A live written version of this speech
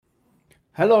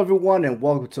Hello, everyone, and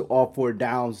welcome to All Four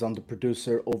Downs. I'm the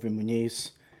producer, Ovi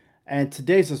Muniz, and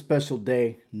today's a special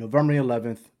day, November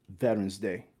 11th, Veterans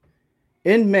Day.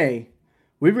 In May,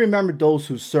 we remember those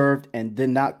who served and did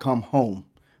not come home,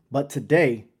 but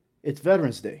today, it's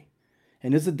Veterans Day,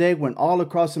 and it's a day when all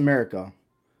across America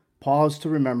pause to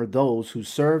remember those who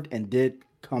served and did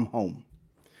come home.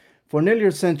 For nearly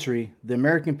a century, the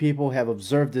American people have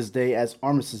observed this day as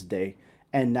Armistice Day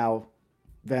and now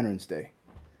Veterans Day.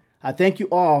 I thank you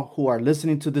all who are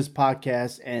listening to this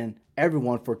podcast and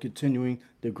everyone for continuing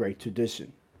the great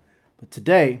tradition. But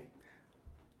today,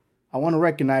 I want to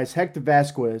recognize Hector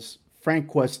Vasquez, Frank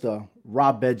Cuesta,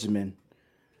 Rob Benjamin,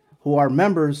 who are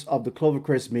members of the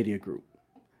Clovercrest Media Group.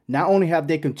 Not only have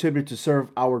they contributed to serve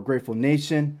our grateful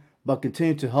nation, but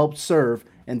continue to help serve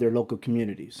in their local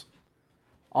communities.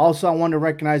 Also, I want to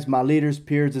recognize my leaders,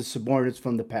 peers, and subordinates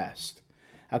from the past.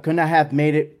 I could not have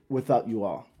made it without you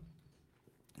all.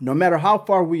 No matter how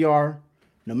far we are,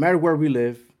 no matter where we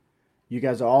live, you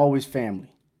guys are always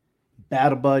family,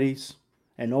 battle buddies,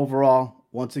 and overall,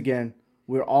 once again,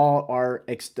 we're all our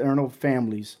external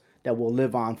families that will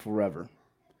live on forever.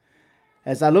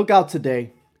 As I look out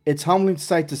today, it's humbling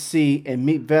sight to see and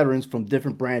meet veterans from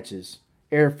different branches: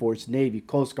 Air Force, Navy,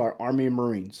 Coast Guard, Army, and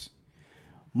Marines.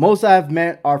 Most I have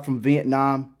met are from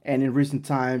Vietnam and in recent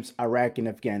times, Iraq and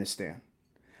Afghanistan.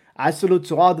 I salute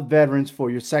to all the veterans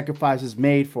for your sacrifices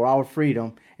made for our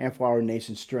freedom and for our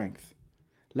nation's strength.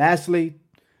 Lastly,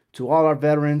 to all our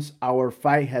veterans, our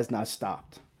fight has not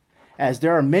stopped, as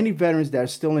there are many veterans that are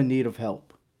still in need of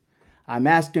help. I'm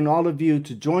asking all of you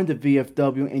to join the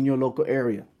VFW in your local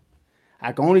area.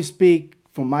 I can only speak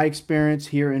from my experience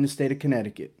here in the state of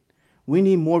Connecticut. We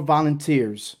need more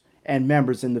volunteers and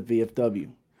members in the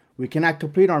VFW. We cannot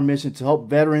complete our mission to help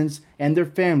veterans and their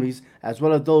families, as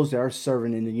well as those that are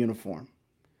serving in the uniform.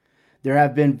 There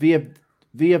have been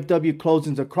VFW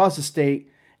closings across the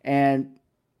state, and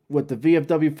with the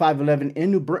VFW 511 in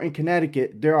New Britain,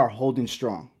 Connecticut, they are holding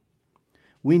strong.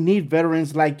 We need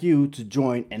veterans like you to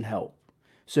join and help.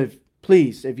 So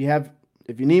please, if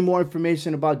you need more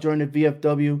information about joining the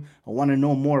VFW or want to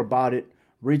know more about it,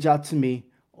 reach out to me,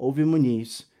 Ovi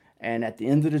Muniz. And at the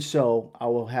end of the show, I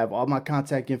will have all my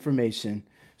contact information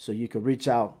so you can reach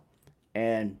out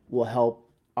and we'll help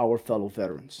our fellow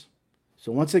veterans.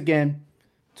 So once again,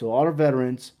 to all our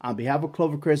veterans, on behalf of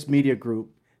Clovercrest Media Group,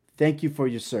 thank you for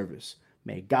your service.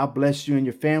 May God bless you and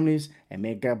your families, and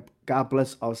may God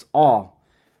bless us all.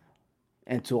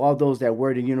 And to all those that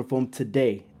wear the uniform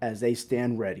today as they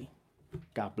stand ready,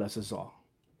 God bless us all.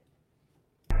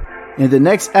 In the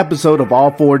next episode of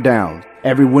All Four Downs,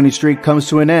 every winning streak comes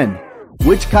to an end.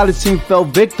 Which college team fell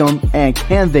victim, and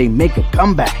can they make a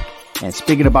comeback? And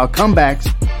speaking about comebacks,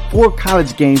 4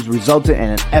 college games resulted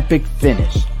in an epic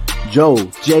finish. Joe,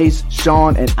 Jace,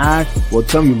 Sean, and I will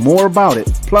tell you more about it,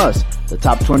 plus the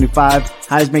top 25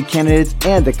 Heisman candidates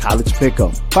and the college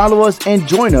pick'em. Follow us and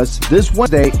join us this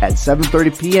Wednesday at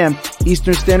 7:30 p.m.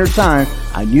 Eastern Standard Time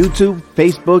on YouTube,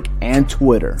 Facebook, and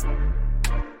Twitter.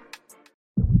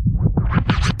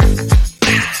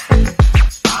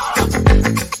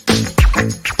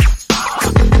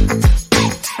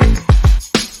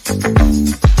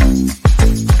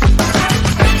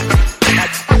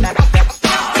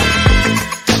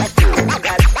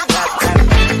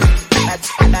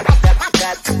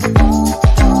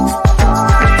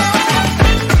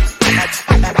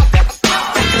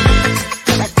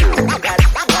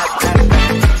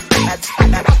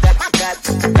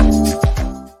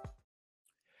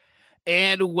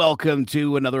 And welcome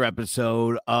to another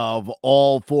episode of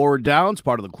All Four Downs,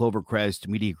 part of the Clovercrest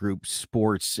Media Group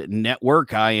Sports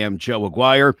Network. I am Joe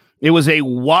Aguirre. It was a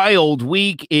wild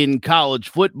week in college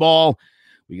football.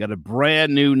 We got a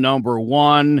brand new number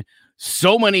one.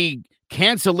 So many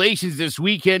cancellations this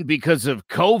weekend because of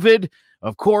COVID.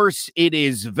 Of course, it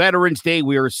is Veterans Day.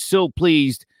 We are so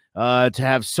pleased to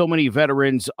have so many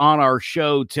veterans on our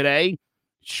show today.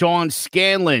 Sean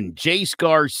Scanlon, Jace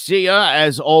Garcia,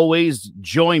 as always,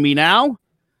 join me now.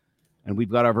 And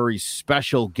we've got our very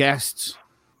special guests,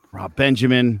 Rob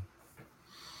Benjamin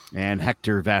and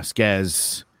Hector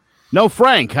Vasquez. No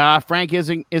Frank, huh? Frank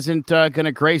isn't going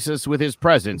to grace us with his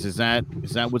presence. Is that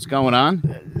what's going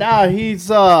on? Nah, he's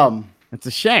It's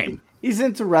a shame. He's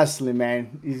into wrestling,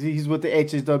 man. He's with the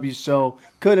HHW show.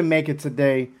 Couldn't make it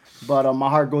today, but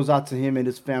my heart goes out to him and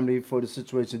his family for the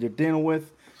situation they're dealing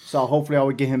with. So hopefully I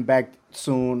will get him back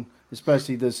soon,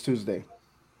 especially this Tuesday.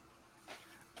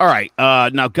 All right.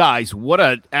 Now, guys, what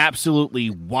an absolutely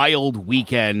wild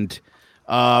weekend.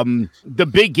 The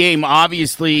big game,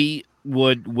 obviously,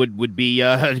 would be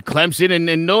Clemson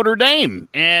and Notre Dame,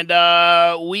 and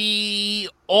we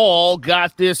all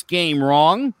got this game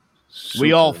wrong.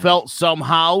 We all felt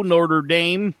somehow Notre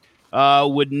Dame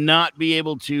would not be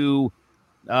able to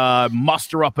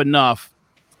muster up enough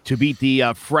to beat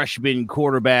the freshman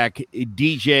quarterback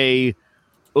DJ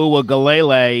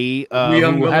Uiagalelei,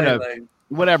 who had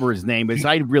whatever his name is.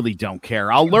 I really don't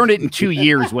care. I'll learn it in 2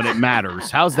 years when it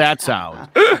matters. How's that sound?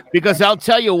 Because I'll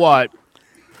tell you what,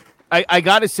 I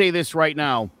got to say this right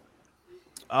now.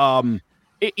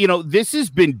 This has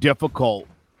been difficult,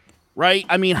 right?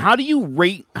 I mean, how do you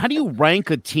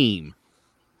rank a team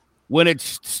when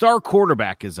its star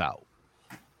quarterback is out?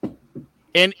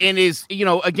 And is,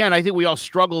 again, I think we all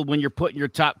struggled when you're putting your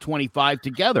top 25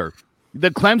 together. The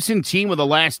Clemson team of the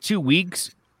last 2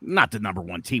 weeks, not the number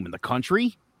one team in the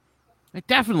country. They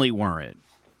definitely weren't.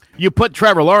 You put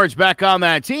Trevor Lawrence back on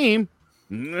that team,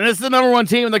 it's the number one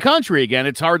team in the country again.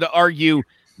 It's hard to argue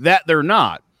that they're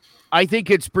not. I think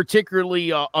it's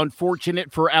particularly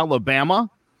unfortunate for Alabama,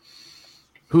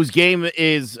 whose game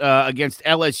is against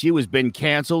LSU has been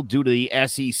canceled due to the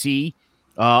SEC.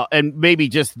 And maybe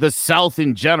just the South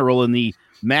in general and the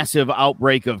massive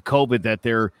outbreak of COVID that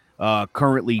they're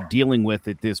currently dealing with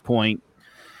at this point.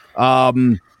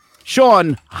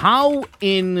 Sean, how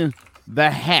in the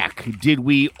heck did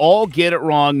we all get it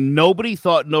wrong? Nobody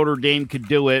thought Notre Dame could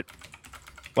do it.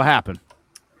 What happened?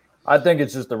 I think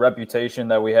it's just the reputation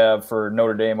that we have for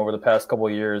Notre Dame over the past couple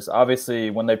of years. Obviously,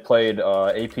 when they played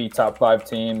AP top 5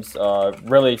 teams,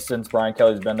 really since Brian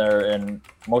Kelly's been there in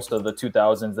most of the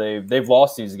 2000s, they've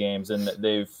lost these games, and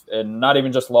they've not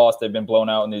even just lost, they've been blown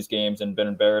out in these games and been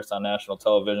embarrassed on national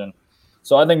television.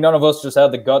 So I think none of us just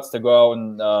had the guts to go out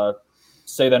and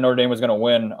say that Notre Dame was going to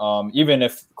win, even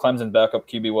if Clemson's backup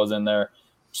QB was in there.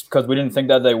 Just because we didn't think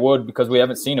that they would, because we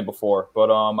haven't seen it before. But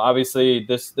obviously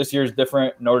this year is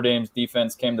different. Notre Dame's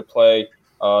defense came to play.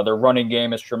 Their running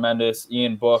game is tremendous.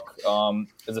 Ian Book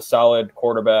is a solid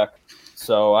quarterback.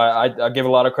 So I give a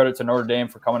lot of credit to Notre Dame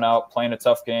for coming out, playing a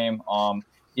tough game.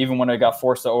 Even when they got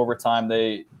forced to overtime,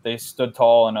 they stood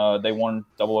tall and they won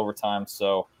double overtime.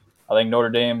 So I think Notre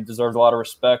Dame deserves a lot of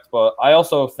respect. But I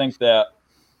also think that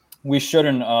we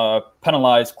shouldn't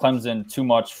penalize Clemson too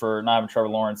much for not having Trevor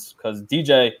Lawrence, because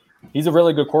DJ, he's a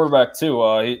really good quarterback too.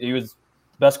 He was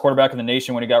best quarterback in the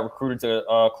nation when he got recruited to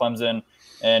Clemson,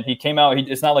 and he came out.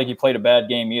 It's not like he played a bad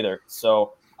game either.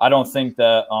 So I don't think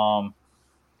that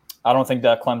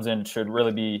Clemson should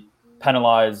really be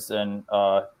penalized and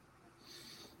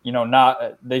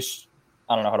not they.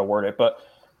 I don't know how to word it, but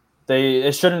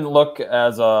it shouldn't look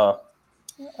as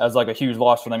like a huge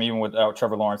loss for them, even without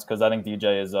Trevor Lawrence, because I think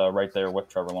DJ is right there with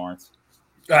Trevor Lawrence.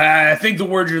 I think the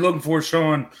word you're looking for,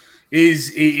 Sean,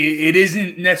 is it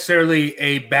isn't necessarily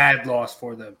a bad loss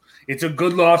for them. It's a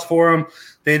good loss for them.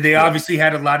 They obviously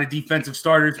had a lot of defensive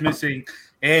starters missing,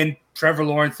 and Trevor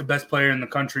Lawrence, the best player in the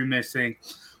country, missing.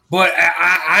 But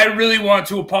I really want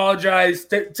to apologize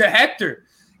to Hector.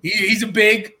 He's a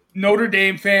big Notre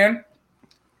Dame fan,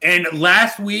 and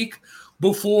last week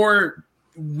before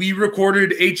we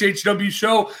recorded HHW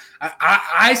show,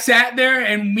 I sat there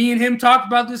and me and him talked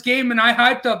about this game, and I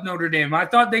hyped up Notre Dame. I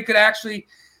thought they could actually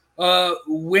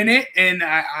win it, and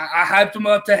I hyped them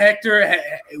up to Hector.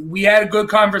 We had a good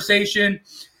conversation,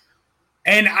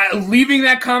 and leaving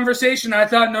that conversation, I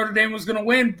thought Notre Dame was going to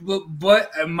win,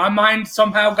 but my mind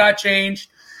somehow got changed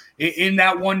in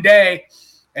that one day,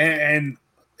 and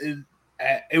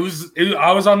I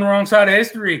was on the wrong side of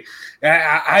history.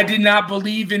 I did not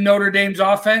believe in Notre Dame's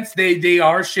offense. They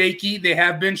are shaky. They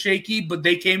have been shaky, but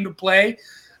they came to play.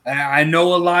 I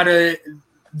know the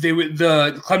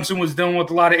Clemson was dealing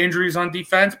with a lot of injuries on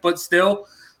defense, but still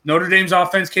Notre Dame's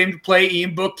offense came to play.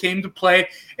 Ian Book came to play,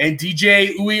 and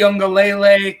DJ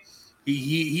Uiagalelei,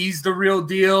 he's the real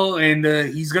deal, and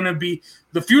he's going to be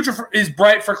 – the future is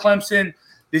bright for Clemson.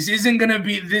 This isn't going to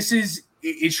be –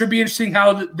 it should be interesting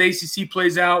how the ACC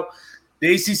plays out.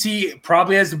 The ACC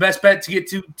probably has the best bet to get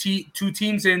two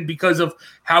teams in because of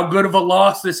how good of a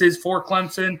loss this is for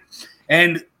Clemson.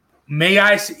 And may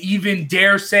I even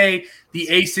dare say the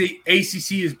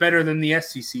ACC is better than the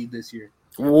SEC this year.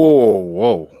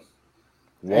 Whoa.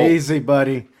 Easy,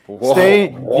 buddy.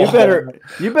 Stay.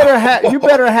 You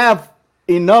better have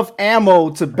enough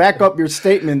ammo to back up your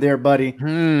statement there, buddy.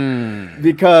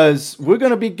 Because we're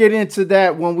going to be getting into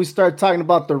that when we start talking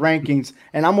about the rankings,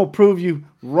 and I'm going to prove you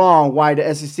wrong why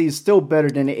the SEC is still better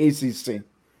than the ACC.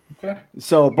 Okay.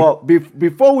 So, but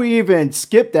before we even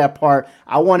skip that part,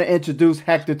 I want to introduce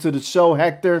Hector to the show.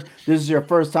 Hector, this is your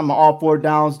first time on All Four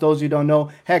Downs. Those of you who don't know,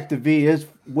 Hector V is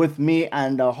with me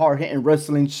on the Hard Hitting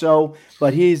Wrestling show,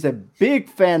 but he's a big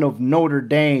fan of Notre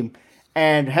Dame.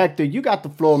 And Hector, you got the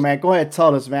floor, man. Go ahead,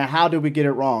 tell us, man. How did we get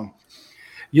it wrong?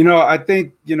 I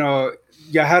think,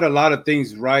 you had a lot of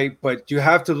things right, but you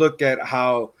have to look at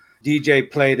how DJ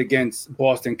played against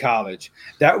Boston College.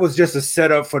 That was just a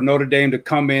setup for Notre Dame to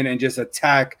come in and just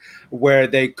attack where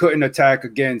they couldn't attack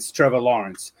against Trevor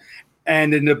Lawrence.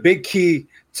 And then the big key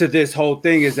to this whole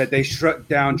thing is that they shut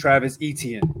down Travis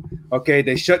Etienne. Okay,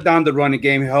 they shut down the running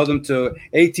game, held him to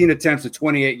 18 attempts to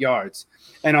 28 yards.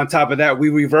 And on top of that, we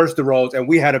reversed the roles, and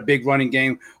we had a big running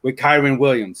game with Kyren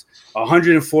Williams,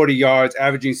 140 yards,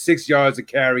 averaging 6 yards a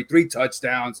carry, 3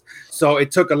 touchdowns. So it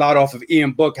took a lot off of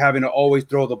Ian Book having to always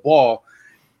throw the ball,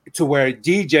 to where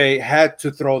DJ had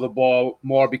to throw the ball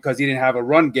more because he didn't have a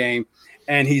run game,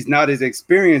 and he's not as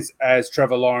experienced as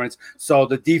Trevor Lawrence. So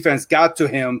the defense got to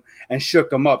him and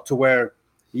shook him up to where,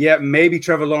 maybe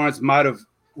Trevor Lawrence might have,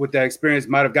 with that experience,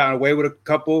 might have gotten away with a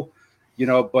couple,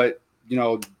 but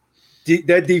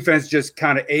that defense just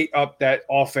kind of ate up that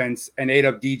offense and ate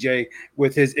up DJ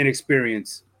with his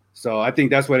inexperience. So I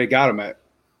think that's where they got him at.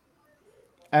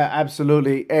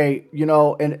 Absolutely. Hey, in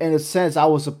a sense, I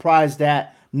was surprised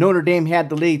that Notre Dame had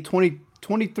the lead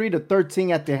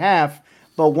 23-13 at the half.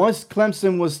 But once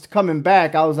Clemson was coming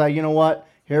back, I was like, you know what?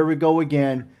 Here we go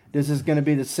again. This is going to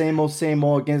be the same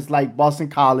old against like Boston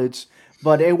College.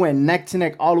 But it went neck to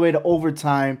neck all the way to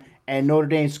overtime, and Notre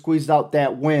Dame squeezed out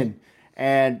that win.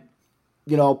 And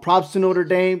props to Notre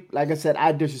Dame. Like I said,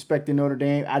 I disrespected Notre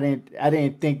Dame. I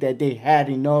didn't think that they had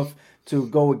enough to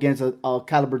go against a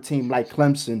caliber team like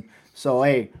Clemson. So,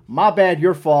 hey, my bad,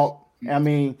 your fault. I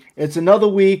mean, it's another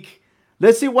week.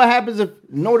 Let's see what happens if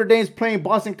Notre Dame's playing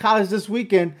Boston College this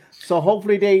weekend. So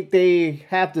hopefully they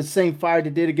have the same fire they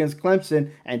did against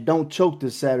Clemson and don't choke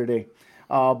this Saturday.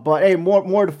 But hey,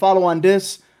 more to follow on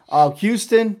this.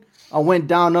 Houston went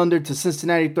down under to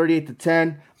Cincinnati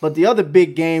 38-10. But the other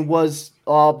big game was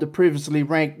the previously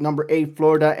ranked number 8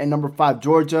 Florida and number 5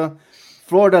 Georgia.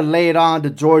 Florida laid on to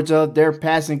Georgia. Their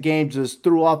passing game just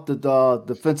threw off the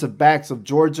defensive backs of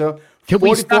Georgia. Can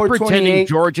we stop pretending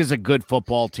Georgia's a good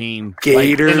football team?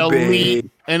 Gator, like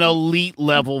an elite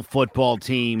level football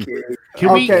team.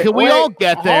 Can we all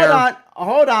get there?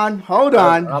 Hold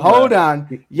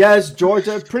on. Yes,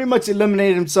 Georgia pretty much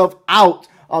eliminated himself out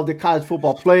of the college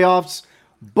football playoffs.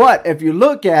 But if you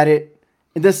look at it,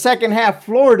 in the second half,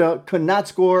 Florida could not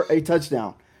score a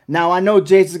touchdown. Now, I know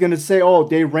Jason's going to say,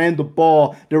 they ran the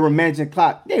ball. They were managing the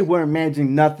clock. They weren't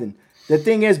managing nothing. The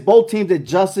thing is, both teams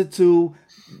adjusted to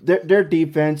their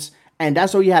defense, and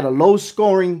that's why you had a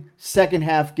low-scoring second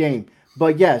half game.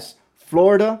 But, yes,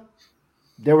 Florida,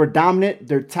 they were dominant.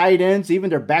 Their tight ends, even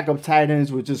their backup tight ends,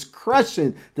 were just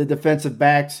crushing the defensive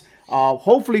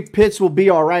Hopefully, Pitts will be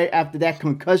all right after that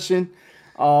concussion.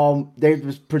 They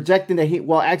was projecting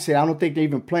that actually, I don't think they're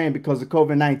even playing because of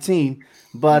COVID-19.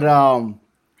 But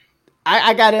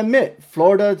I gotta admit,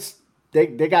 Florida,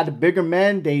 they got the bigger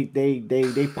men.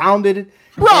 They pounded it.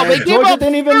 Bro, they gave up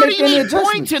didn't even make any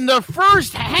points in the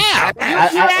first half.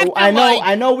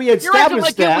 I know. We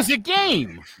established that it was a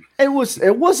game. It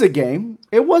was a game.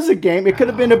 It was a game. It could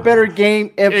have been a better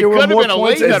game if there were more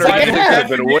points in the second half.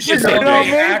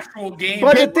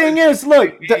 But the thing is,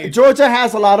 look, Georgia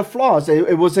has a lot of flaws.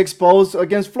 It was exposed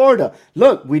against Florida.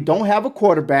 Look, we don't have a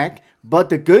quarterback, but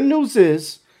the good news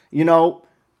is,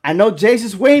 I know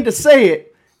Jason's waiting to say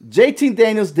it. JT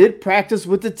Daniels did practice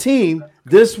with the team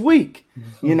this week,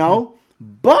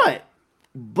 but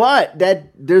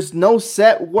that there's no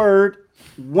set word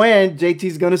when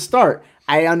JT's going to start.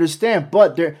 I understand,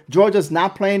 but Georgia's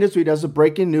not playing this week. That's a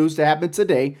breaking news that happened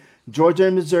today. Georgia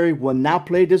and Missouri will not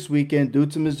play this weekend due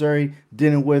to Missouri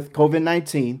dealing with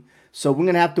COVID-19. So we're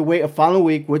going to have to wait a following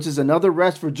week, which is another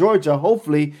rest for Georgia,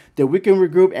 hopefully, that we can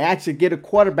regroup and actually get a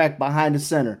quarterback behind the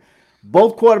center.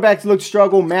 Both quarterbacks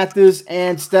struggle, Mathis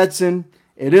and Stetson.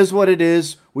 It is what it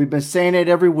is. We've been saying it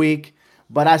every week,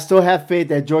 but I still have faith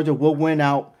that Georgia will win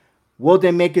out. Will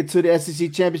they make it to the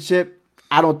SEC championship?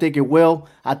 I don't think it will.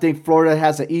 I think Florida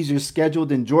has an easier schedule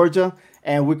than Georgia,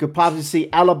 and we could probably see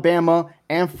Alabama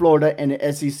and Florida in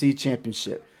the SEC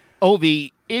championship.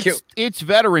 Ovi, it's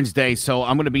Veterans Day, so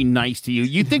I'm going to be nice to you.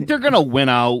 You think they're going to win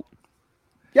out?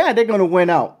 Yeah, they're going to win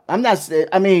out.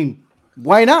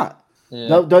 Why not?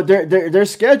 Yeah. Their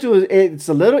schedule it's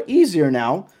a little easier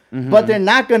now, but they're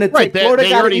not going to take Florida.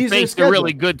 They already faced the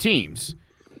really good teams.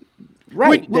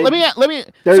 Right. Let me.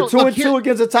 They're 2-2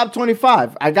 against the top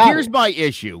 25. Here's my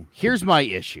issue. Here's my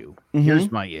issue.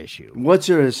 What's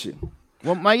your issue?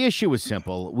 Well, my issue is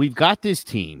simple. We've got this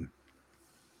team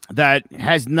that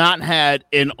has not had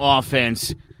an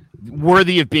offense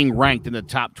worthy of being ranked in the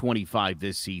top 25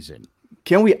 this season.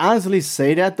 Can we honestly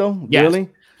say that, though? Yes. Really?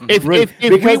 Really?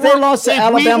 Because they lost to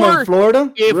Alabama and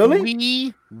Florida?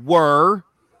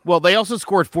 Well, they also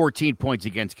scored 14 points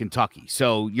against Kentucky.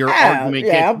 So your argument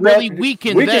gets really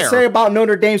weakened there. We can say about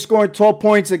Notre Dame scoring 12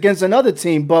 points against another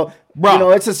team, but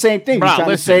it's the same thing. You're trying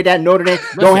to say that Notre Dame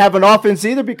don't have an offense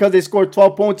either because they scored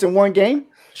 12 points in one game?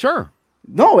 Sure.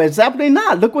 No, it's absolutely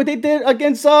not. Look what they did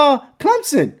against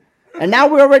Clemson. And now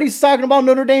we're already talking about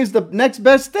Notre Dame's the next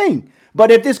best thing. But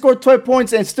if they score 12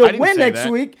 points and still win next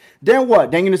week, then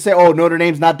what? Then you're going to say, oh, Notre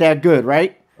Dame's not that good,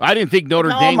 right? I didn't think Notre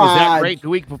Dame was that great the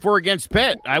week before against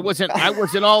Pitt. I wasn't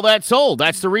all that sold.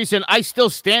 That's the reason I still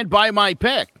stand by my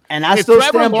pick. And I still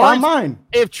stand by mine.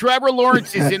 If Trevor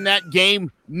Lawrence is in that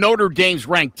game, Notre Dame's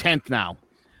ranked 10th now.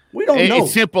 We don't know.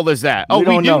 It's simple as that. We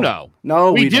do know.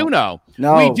 No, we do know.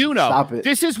 No, we do know. Stop it.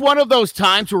 This is one of those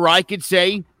times where I could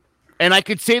say, and I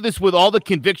could say this with all the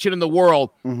conviction in the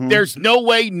world, there's no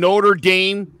way Notre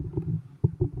Dame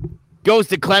goes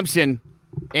to Clemson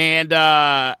and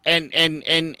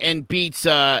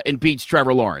beats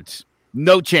Trevor Lawrence.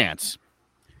 No chance.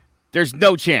 There's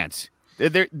no chance.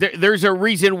 There's a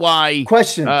reason why.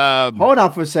 Question. Hold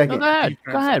on for a second. Go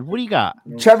ahead. What do you got?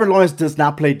 Trevor Lawrence does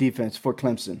not play defense for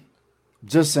Clemson.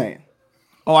 Just saying.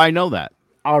 Oh, I know that.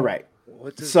 All right.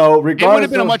 So regardless, it would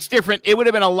have been a much different. It would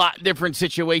have been a lot different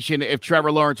situation if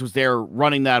Trevor Lawrence was there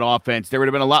running that offense. There would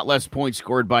have been a lot less points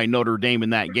scored by Notre Dame in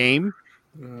that game.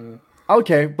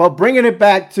 Okay, but bringing it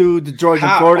back to the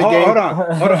Georgia-Florida game.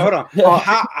 Hold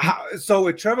on. So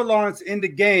with Trevor Lawrence in the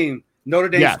game, Notre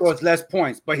Dame scores less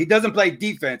points, but he doesn't play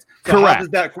defense. So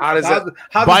correct. How does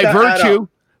that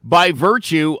by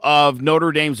virtue of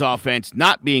Notre Dame's offense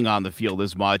not being on the field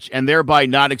as much and thereby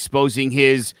not exposing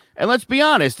his, and let's be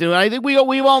honest, and I think we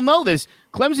all know this,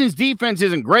 Clemson's defense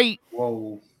isn't great.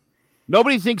 Whoa.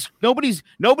 Nobody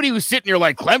was sitting here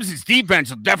like Clemson's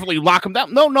defense will definitely lock them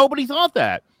down. No, nobody thought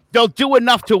that. They'll do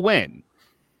enough to win.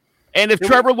 And if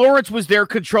Trevor Lawrence was there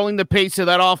controlling the pace of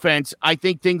that offense, I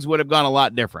think things would have gone a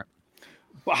lot different.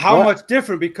 But how much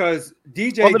different? Because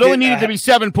DJ it only needed to be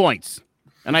 7 points.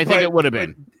 And I think it would have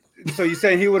been. So you're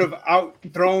saying he would have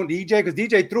outthrown DJ? Because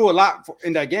DJ threw a lot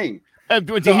in that game. He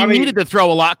needed to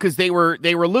throw a lot because they were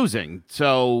losing.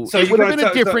 So it would have been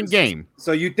a different game.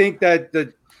 So you think that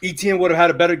the ETN would have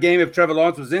had a better game if Trevor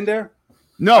Lawrence was in there?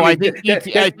 No, I think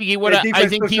he would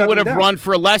have run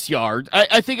for less yards.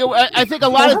 I think a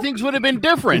lot of things would have been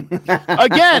different.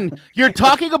 Again, you're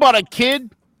talking about a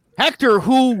kid, Hector,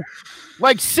 who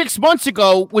like 6 months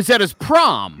ago was at his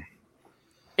prom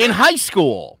in high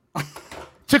school.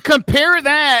 To compare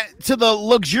that to the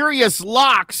luxurious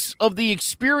locks of the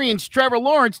experienced Trevor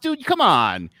Lawrence, dude, come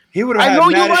on. He would have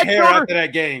had matted hair after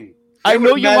that game. I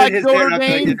know you like Notre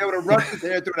Dame. They would have rushed his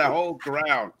hair through that whole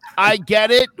ground. I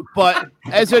get it, but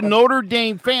as a Notre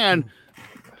Dame fan,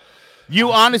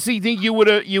 you honestly think you would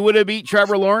have beat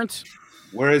Trevor Lawrence?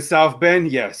 We're in South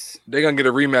Bend, yes. They're gonna get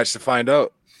a rematch to find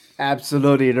out.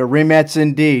 Absolutely, the rematch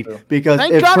indeed. Because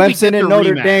if Clemson and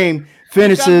Notre Dame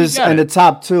finishes in the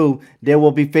top two, they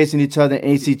will be facing each other in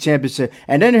AC Championship.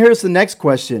 And then here's the next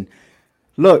question.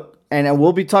 Look, and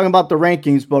we'll be talking about the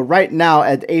rankings, but right now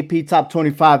at the AP Top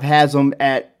 25 has them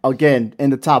at, again, in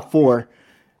the top 4.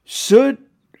 Should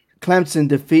Clemson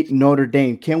defeat Notre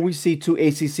Dame, can we see 2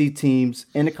 ACC teams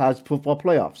in the college football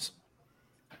playoffs?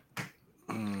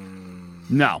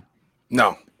 No.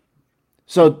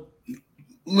 So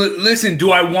listen,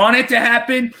 do I want it to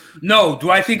happen? No.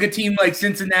 Do I think a team like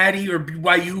Cincinnati or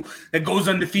BYU that goes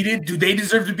undefeated, do they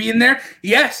deserve to be in there?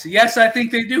 Yes, I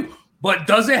think they do. But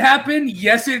does it happen?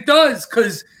 Yes, it does,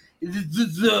 because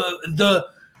the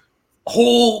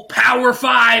whole Power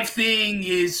 5 thing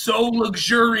is so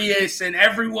luxurious and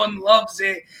everyone loves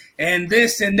it, and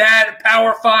this and that.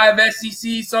 Power 5,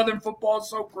 SEC, Southern football is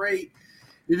so great.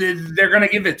 They're going to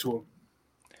give it to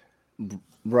them.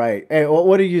 Right. Hey,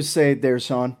 what do you say there,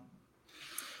 Sean?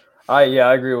 I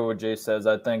agree with what Jay says.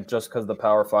 I think just because the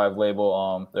Power 5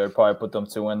 label, they'd probably put them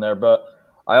 2 in there. But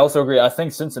I also agree. I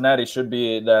think Cincinnati should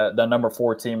be the number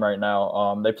 4 team right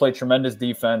now. They play tremendous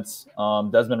defense.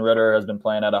 Desmond Ridder has been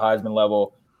playing at a Heisman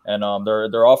level, and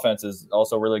their offense is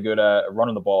also really good at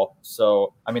running the ball.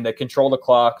 So, I mean, they control the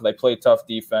clock. They play tough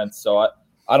defense. So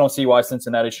I don't see why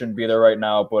Cincinnati shouldn't be there right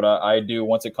now, but I do.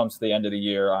 Once it comes to the end of the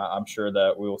year, I'm sure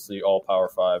that we will see all Power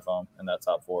 5 in that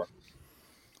top 4.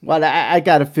 Well, I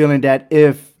got a feeling that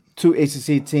if 2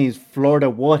 ACC teams, Florida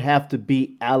would have to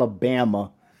beat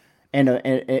Alabama in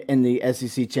the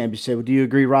SEC championship. Do you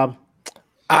agree, Rob?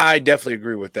 I definitely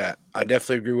agree with that.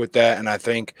 And I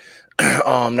think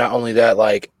not only that,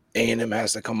 like A&M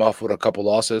has to come off with a couple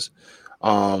losses,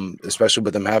 especially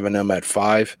with them having them at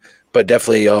 5. But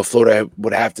definitely Florida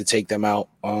would have to take them out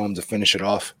to finish it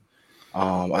off.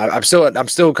 I'm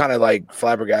still kind of like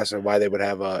flabbergasted why they would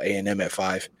have A&M at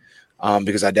 5,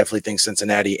 because I definitely think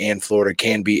Cincinnati and Florida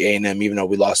can beat A&M, even though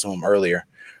we lost to them earlier.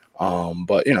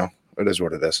 But you know, it is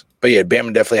what it is. But yeah,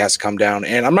 Bama definitely has to come down,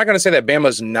 and I'm not going to say that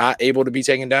Bama's not able to be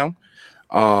taken down,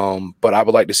 but I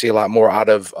would like to see a lot more out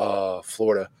of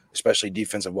Florida, especially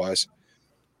defensive wise,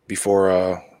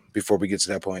 before we get to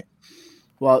that point.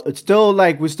 Well, it's still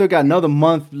like we still got another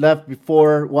month left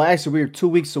before. Well, actually, we are 2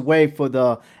 weeks away for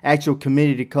the actual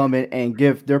committee to come in and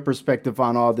give their perspective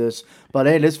on all this. But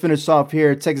hey, let's finish off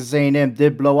here. Texas A&M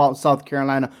did blow out South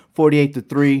Carolina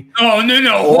 48-3. Oh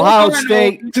no! Ohio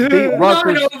State beat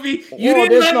Rutgers. You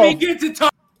didn't let me get to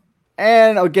talk.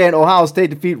 And again, Ohio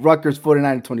State defeat Rutgers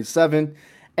 49-27,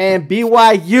 and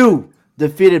BYU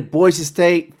defeated Boise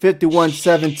State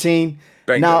 51-17.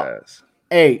 Now,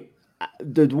 hey.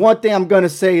 The one thing I'm going to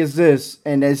say is this,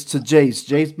 and it's to Jace.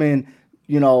 Jace been,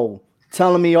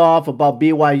 telling me off about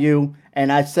BYU,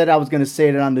 and I said I was going to say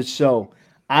it on the show.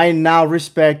 I now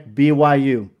respect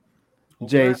BYU,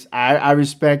 Jace. I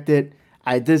respect it.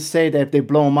 I did say that if they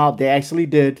blow them out, they actually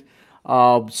did.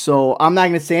 So I'm not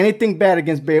going to say anything bad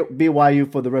against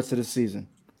BYU for the rest of the season.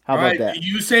 How about that?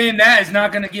 You saying that is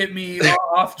not going to get me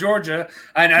off Georgia.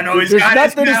 And I know he's got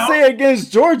nothing to say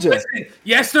against Georgia. Listen,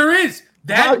 yes, there is.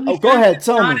 Go ahead,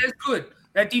 tell me. As good.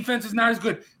 That defense is not as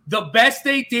good. The best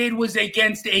they did was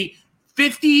against a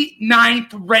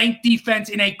 59th ranked defense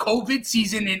in a COVID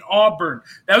season in Auburn.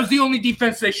 That was the only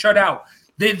defense they shut out.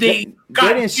 They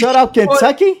didn't shut out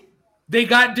Kentucky? They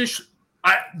got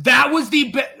that was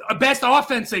the best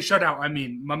offense they shut out. I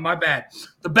mean, my bad.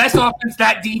 The best offense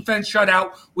that defense shut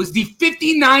out was the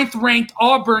 59th ranked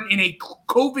Auburn in a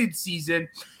COVID season.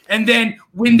 And then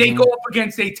when they go up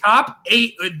against the top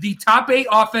eight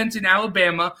offense in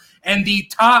Alabama and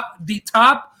the top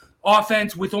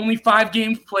offense with only 5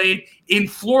 games played in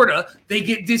Florida, they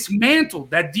get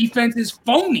dismantled. That defense is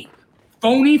phony,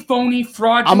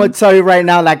 fraudulent. I'm going to tell you right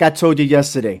now, like I told you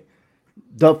yesterday,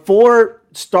 the 4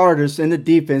 starters in the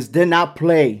defense did not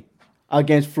play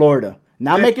against Florida.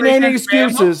 Not making any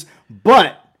excuses,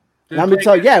 but let me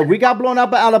tell you, we got blown out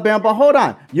by Alabama, but hold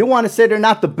on. You want to say they're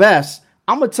not the best.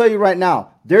 I'm going to tell you right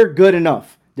now, they're good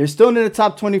enough. They're still in the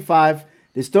top 25.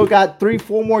 They still got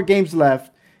 3-4 more games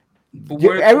left.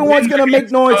 Everyone's going to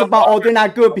make noise about, they're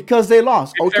not good because they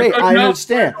lost. Okay, I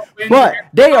understand. But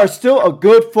they are still a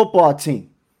good football team.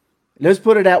 Let's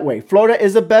put it that way. Florida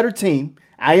is a better team.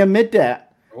 I admit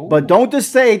that. But don't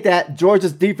just say that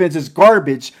Georgia's defense is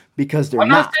garbage because they're not. I'm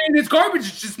not saying it's garbage.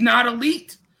 It's just not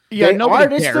elite. Yeah,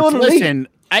 nobody cares. Listen,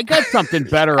 I got something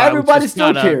better. Everybody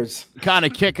still cares. Kind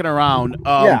of kicking around.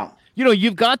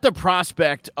 You've got the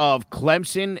prospect of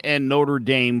Clemson and Notre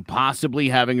Dame possibly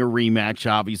having a rematch,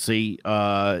 obviously,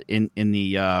 in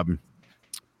the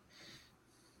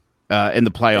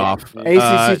playoff.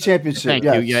 ACC championship. Thank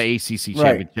you. Yeah, ACC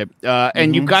championship.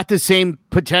 And you've got the same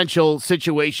potential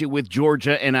situation with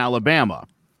Georgia and Alabama.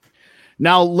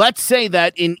 Now, let's say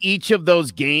that in each of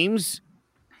those games,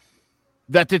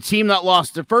 that the team that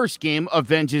lost the first game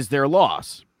avenges their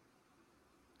loss.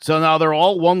 So now they're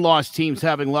all one-loss teams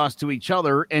having lost to each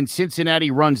other, and Cincinnati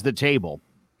runs the table.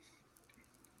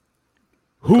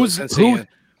 Who's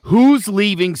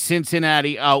leaving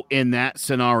Cincinnati out in that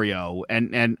scenario?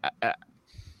 And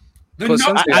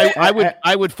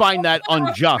I would find that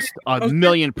unjust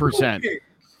 1,000,000%.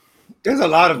 There's a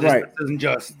lot of this that isn't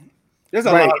just. There's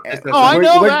a lot of this. I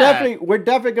know that. We're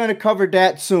definitely going to cover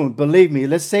that soon. Believe me.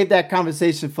 Let's save that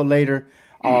conversation for later.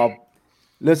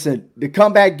 Listen, the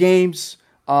comeback games.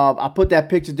 I put that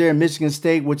picture there in Michigan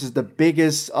State, which is the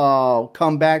biggest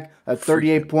comeback at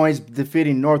 38 points,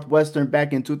 defeating Northwestern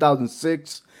back in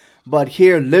 2006. But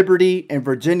here, Liberty and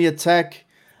Virginia Tech.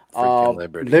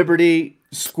 Liberty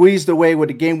squeezed away with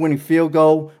a game-winning field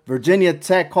goal. Virginia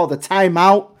Tech called a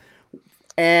timeout.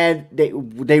 And they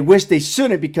wish they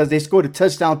shouldn't because they scored a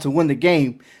touchdown to win the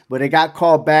game, but they got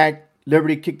called back.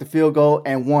 Liberty kicked the field goal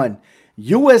and won.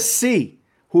 USC,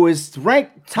 who is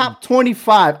ranked top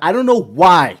 25, I don't know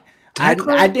why. I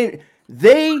didn't.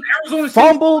 They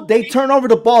fumbled. They turned over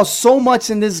the ball so much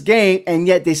in this game, and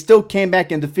yet they still came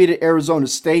back and defeated Arizona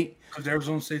State. Because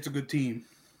Arizona State's a good team.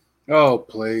 Oh,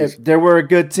 please. If they were a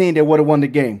good team, they would have won the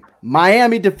game.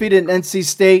 Miami defeated NC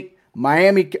State.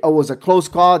 Miami was a close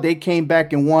call. They came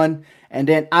back and won. And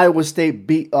then Iowa State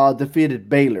defeated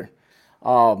Baylor.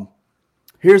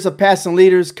 Here's a passing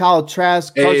leaders. Kyle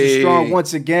Trask, Carson Strong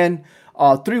once again.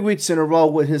 3 weeks in a row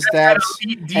with his stats.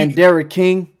 And Derek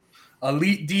King.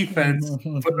 Elite defense.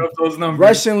 Put up those numbers.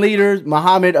 Russian leaders,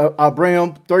 Mohamed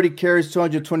Abraham, 30 carries,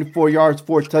 224 yards,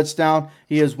 4 touchdowns.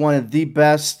 He is one of the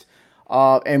best.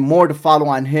 and more to follow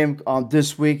on him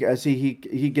this week as he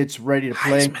gets ready to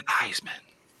play. Heisman.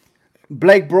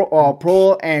 Blake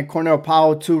Prohl and Cornell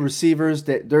Powell, 2 receivers,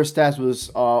 that their stats was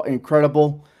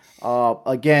incredible.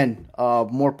 Again,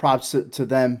 more props to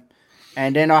them.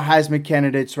 And then our Heisman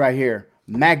candidates right here: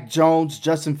 Mac Jones,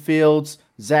 Justin Fields,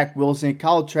 Zach Wilson,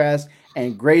 Kyle Trask,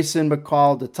 and Grayson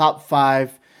McCall, the top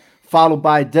 5, followed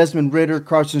by Desmond Ridder,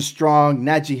 Carson Strong,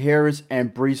 Najee Harris,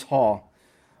 and Breece Hall.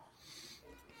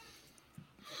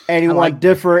 Anyone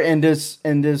differ in this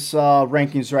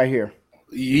rankings right here?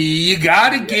 You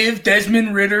got to give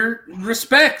Desmond Ridder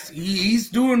respect. He's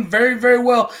doing very, very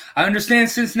well. I understand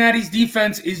Cincinnati's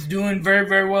defense is doing very,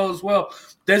 very well as well.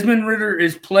 Desmond Ridder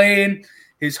is playing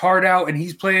his heart out, and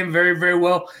he's playing very, very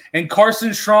well. And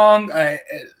Carson Strong,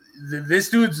 this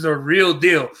dude's the real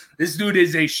deal. This dude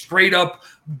is a straight-up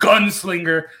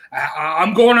gunslinger.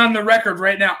 I'm going on the record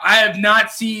right now. I have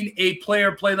not seen a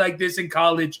player play like this in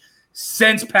college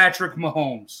since Patrick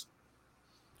Mahomes.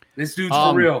 This dude's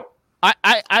for real.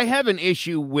 I have an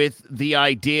issue with the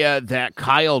idea that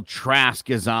Kyle Trask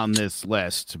is on this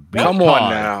list. Come on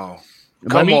now.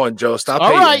 Come on, Joe. Stop All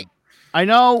hating. right. I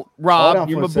know, Rob,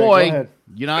 you're my boy. Go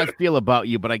You know how I feel about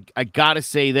you, but I got to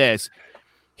say this.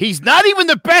 He's not even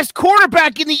the best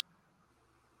quarterback in the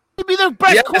to be the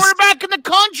best quarterback in the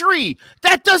country.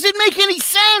 That doesn't make any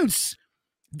sense.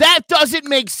 That doesn't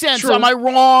make sense. True. Am I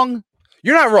wrong?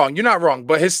 You're not wrong.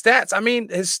 But his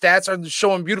stats are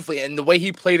showing beautifully. And the way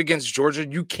he played against Georgia,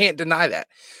 you can't deny that.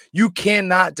 You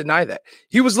cannot deny that.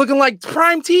 He was looking like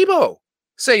prime Tebow.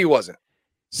 Say he wasn't.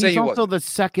 He's also the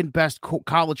second best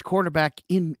college quarterback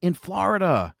in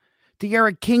Florida.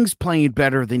 De'Aaron King's playing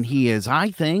better than he is,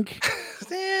 I think.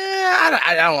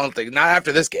 I don't think, not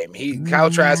after this game. Kyle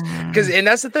Trask, and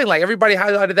that's the thing. Like, everybody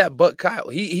highlighted that, but Kyle,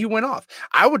 he went off.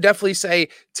 I would definitely say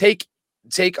take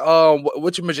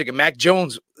what's your magic? Mac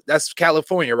Jones. That's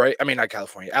California, right? I mean, not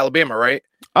California, Alabama, right?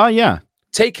 Oh yeah.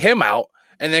 Take him out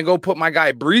and then go put my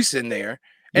guy Breece in there,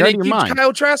 and then keep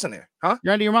Kyle Trask in there, huh?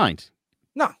 You're out of your mind.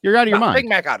 No, you're out of your mind. Take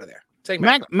Mac out of there. Take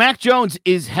Mac Jones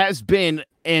has been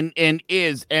and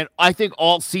I think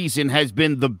all season has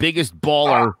been the biggest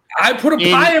baller. I put a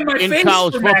pie in my face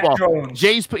college for football. Mac Jones.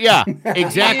 Yeah,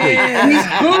 exactly.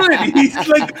 He's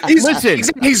good.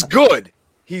 He's good.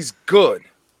 He's good,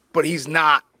 but he's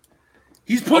not.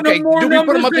 He's putting more numbers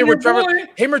put him up there with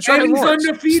Trevor and Lawrence?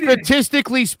 Undefeated.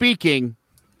 Statistically speaking,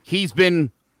 he's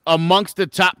been amongst the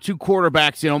top 2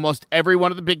 quarterbacks in almost every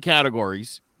one of the big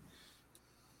categories.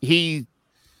 He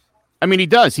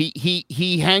does.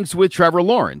 He hangs with Trevor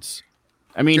Lawrence.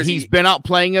 I mean, he's been out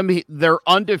playing him. They're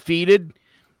undefeated.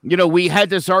 You know, we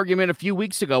had this argument a few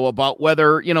weeks ago about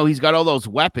whether, he's got all those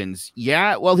weapons.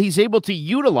 Yeah, well, he's able to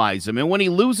utilize them. And when he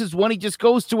loses one, he just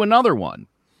goes to another one.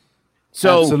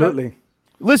 So, absolutely.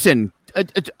 Listen,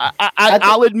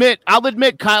 I'll admit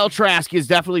Kyle Trask is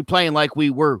definitely playing like we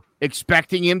were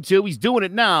expecting him to. He's doing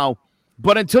it now.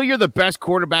 But until you're the best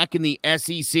quarterback in the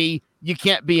SEC, you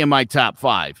can't be in my top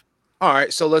 5. All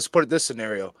right, so let's put it this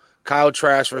scenario. Kyle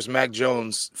Trask versus Mac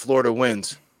Jones, Florida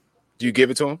wins. Do you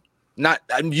give it to him? Not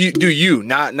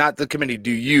the committee.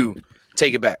 Do you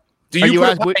take it back? Do you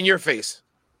put a pie in your face?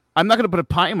 I'm not going to put a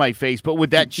pie in my face, but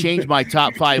would that change my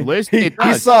top 5 list? He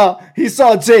saw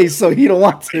Jay, so he don't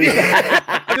want to.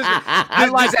 I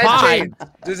like pie.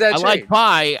 Does that change? I like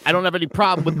pie. I don't have any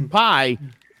problem with the pie.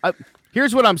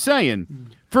 Here's what I'm saying.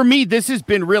 For me, this has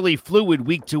been really fluid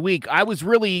week to week. I was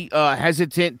really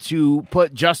hesitant to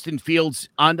put Justin Fields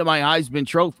onto my Heisman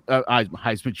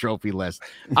Trophy list,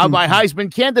 on my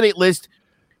Heisman candidate list,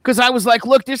 because I was like,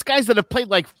 look, there's guys that have played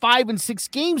like 5 and 6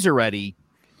 games already.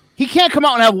 He can't come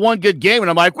out and have one good game, and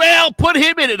I'm like, well, put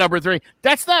him in at number 3.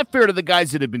 That's not fair to the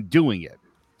guys that have been doing it.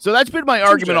 So that's been my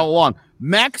argument all along.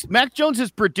 Mac Jones has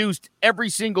produced every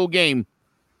single game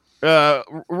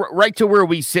right to where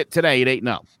we sit today at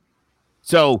 8-0.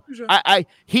 So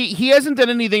he hasn't done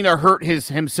anything to hurt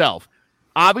himself.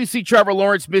 Obviously, Trevor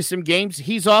Lawrence missed some games.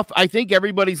 He's off, I think,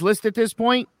 everybody's list at this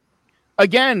point.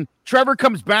 Again, Trevor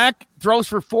comes back, throws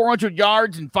for 400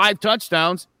 yards and 5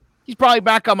 touchdowns. He's probably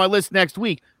back on my list next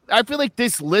week. I feel like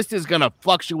this list is going to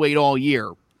fluctuate all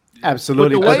year.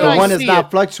 Absolutely. But the one that's not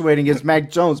fluctuating is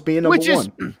Mac Jones being number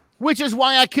 1. Which is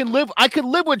why I can live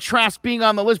with Trask being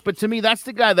on the list. But to me, that's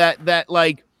the guy that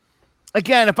like,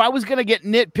 again, if I was going to get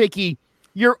nitpicky,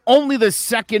 you're only the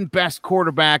second best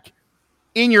quarterback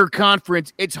in your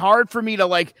conference. It's hard for me to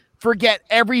like forget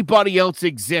everybody else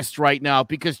exists right now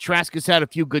because Trask has had a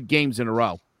few good games in a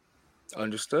row.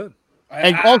 Understood.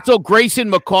 And also Grayson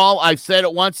McCall, I've said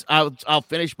it once. I'll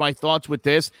finish my thoughts with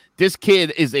this. This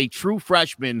kid is a true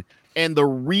freshman and the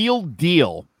real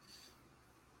deal.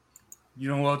 You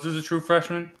know who else is a true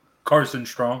freshman? Carson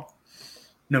Strong,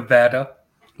 Nevada,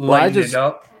 Well, I lighting just- it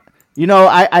up. You know,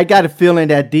 I got a feeling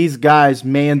that these guys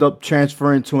may end up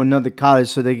transferring to another college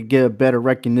so they could get a better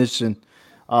recognition.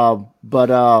 But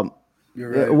You're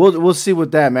right. we'll see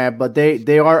with that, man. But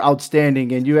they are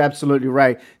outstanding, and you're absolutely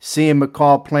right. Seeing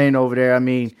McCall playing over there, I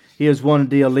mean, he is one of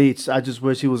the elites. I just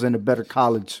wish he was in a better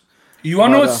college. You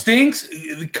want to know But, what stinks?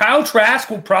 Kyle Trask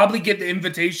will probably get the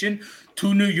invitation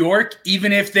to New York,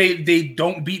 even if they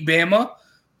don't beat Bama,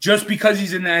 just because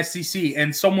he's in the SEC.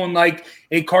 And someone like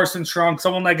a Carson Strong,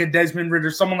 someone like a Desmond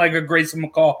Ridder, someone like a Grayson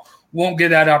McCall won't get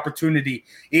that opportunity.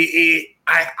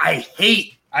 I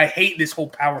hate this whole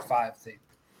Power 5 thing.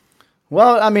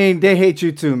 Well, I mean, they hate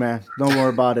you too, man. Don't worry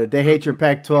about it. They hate your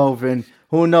Pac-12, and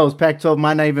who knows? Pac-12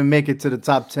 might not even make it to the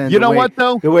top 10. You know what,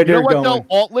 though? The way You know they're what, going.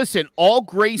 though? All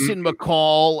Grayson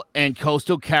McCall and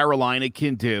Coastal Carolina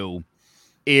can do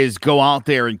is go out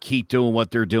there and keep doing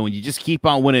what they're doing. You just keep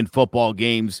on winning football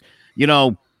games. You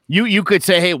know, you could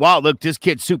say, hey, wow, look, this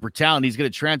kid's super talented. He's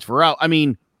going to transfer out. I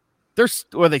mean,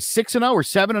 are they 6-0 or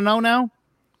 7-0 now?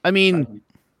 I mean,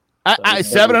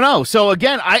 7-0. So,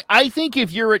 again, I think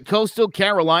if you're at Coastal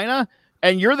Carolina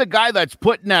and you're the guy that's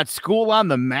putting that school on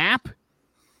the map,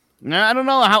 I don't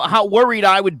know how worried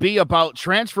I would be about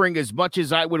transferring as much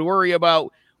as I would worry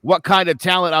about what kind of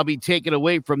talent I'll be taking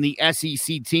away from the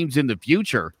SEC teams in the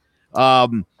future.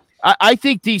 I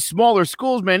think these smaller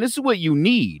schools, man, this is what you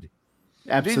need.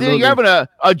 Absolutely. You're having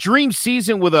a dream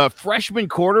season with a freshman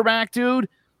quarterback, dude,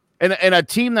 and a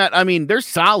team that, I mean, they're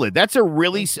solid. That's a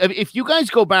really – if you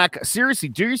guys go back, seriously,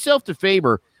 do yourself the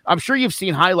favor. I'm sure you've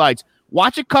seen highlights.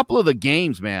 Watch a couple of the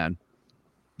games, man.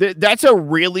 That's a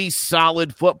really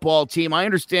solid football team. I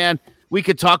understand we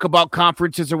could talk about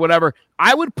conferences or whatever.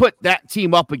 I would put that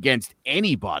team up against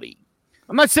anybody.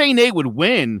 I'm not saying they would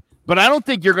win, but I don't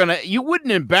think you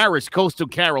wouldn't embarrass Coastal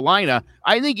Carolina.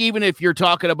 I think even if you're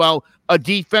talking about a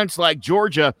defense like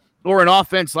Georgia or an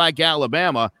offense like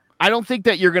Alabama, I don't think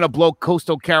that you're going to blow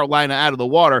Coastal Carolina out of the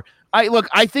water.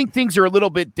 I think things are a little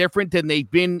bit different than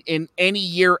they've been in any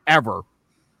year ever.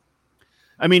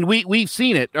 I mean, we've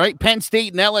seen it, right? Penn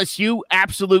State and LSU,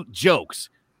 absolute jokes.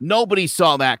 Nobody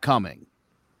saw that coming.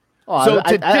 Oh, So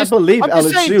I believe I'm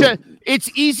just LSU. saying it's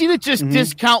easy to just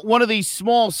discount one of these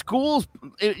small schools,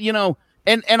 you know,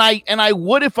 and I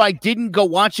would if I didn't go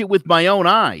watch it with my own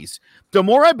eyes. The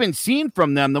more I've been seeing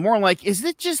from them, the more I'm like, is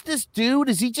it just this dude?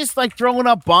 Is he just like throwing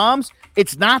up bombs?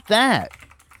 It's not that.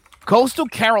 Coastal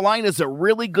Carolina is a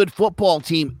really good football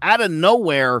team out of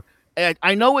nowhere. And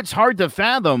I know it's hard to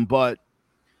fathom, but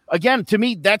again, to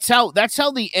me, that's how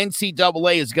the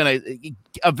NCAA is going to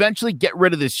eventually get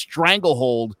rid of this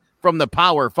stranglehold from the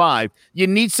Power 5. You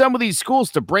need some of these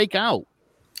schools to break out.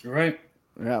 You're right.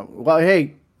 Yeah. Well,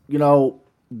 hey, you know,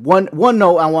 one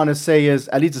note I want to say is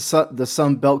at least the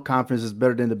Sun Belt Conference is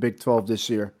better than the Big 12 this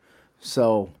year.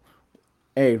 So,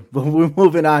 hey, but we're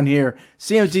moving on here.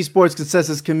 CMG Sports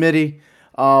Consensus Committee.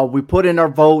 We put in our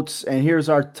votes, and here's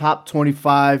our top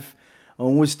 25.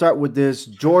 When we start with this,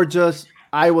 Georgia,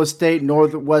 Iowa State,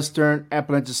 Northwestern,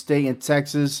 Appalachian State, and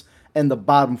Texas, and the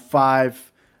bottom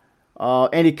 5.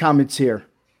 Any comments here?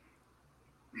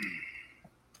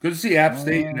 Good to see App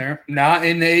State in there. Not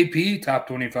in the AP top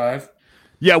 25.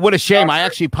 Yeah, what a shame. I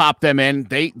actually popped them in.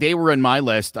 They were in my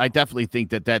list. I definitely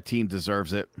think that team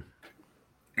deserves it.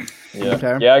 Yeah,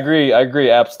 Okay. yeah, I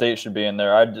agree. App State should be in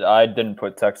there. I didn't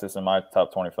put Texas in my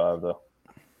top 25 though.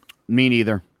 Me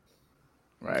neither.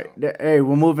 Right. Hey,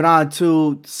 we're moving on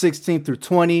to 16 through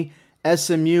 20.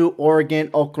 SMU, Oregon,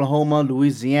 Oklahoma,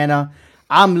 Louisiana.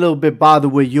 I'm a little bit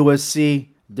bothered with USC.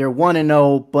 They're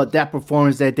 1-0, but that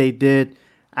performance that they did,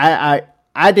 I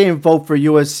didn't vote for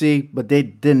USC, but they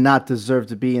did not deserve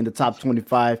to be in the top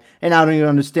 25. And I don't even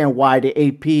understand why the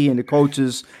AP and the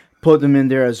coaches put them in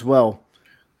there as well.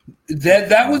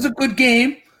 That was a good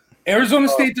game. Arizona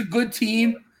State's a good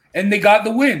team, and they got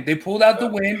the win. They pulled out the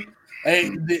win.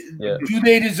 Do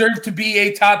they deserve to be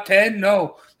a top 10?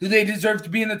 No. Do they deserve to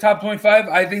be in the top 25?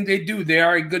 I think they do. They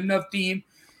are a good enough team.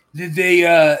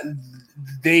 They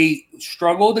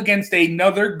struggled against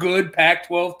another good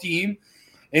Pac-12 team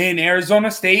in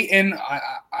Arizona State, and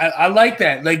I like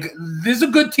that. Like, this is a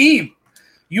good team.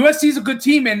 USC is a good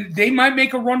team, and they might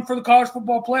make a run for the college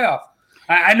football playoff.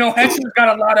 I know Heston's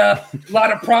got a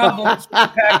lot of problems with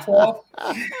the Pac-12,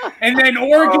 and then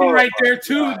Oregon right there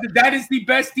too. That is the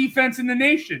best defense in the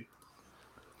nation.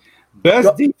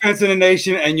 Best defense in the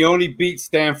nation, and you only beat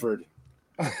Stanford.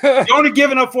 You're only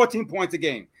giving up 14 points a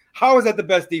game. How is that the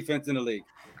best defense in the league?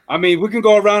 I mean, we can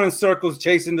go around in circles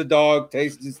chasing the dog,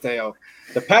 tasting his tail.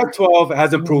 The Pac-12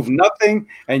 hasn't proved nothing,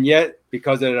 and yet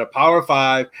because they're a Power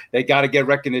 5, they got to get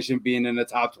recognition being in the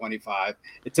top 25.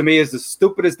 It, to me, is the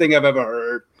stupidest thing I've ever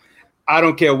heard. I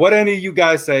don't care what any of you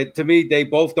guys say. To me, they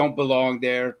both don't belong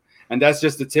there, and that's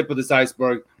just the tip of this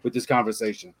iceberg with this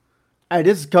conversation. Hey,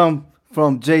 this has come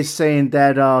from Jay saying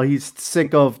that he's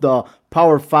sick of the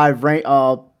Power 5 rank,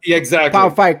 Exactly.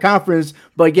 Power 5 conference,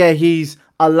 but yeah, he's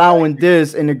allowing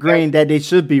this and agreeing that they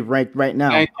should be ranked right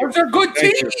now. Those are good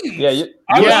teams. Yeah.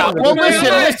 Well,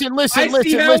 listen. I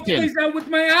see how it plays out with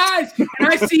my eyes, and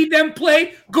I see them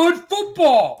play good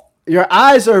football. Your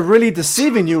eyes are really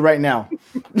deceiving you right now.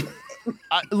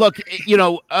 Look,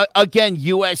 again,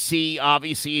 USC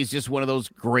obviously is just one of those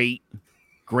great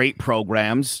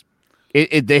programs.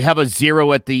 They have a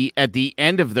 0 at the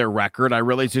end of their record. I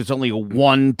realize there's only a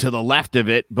 1 to the left of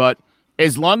it, but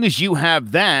as long as you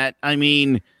have that, I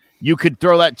mean, you could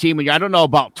throw that team. I don't know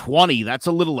about 20. That's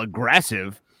a little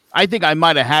aggressive. I think I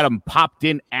might have had them popped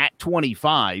in at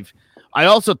 25. I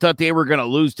also thought they were going to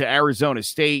lose to Arizona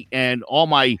State, and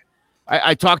I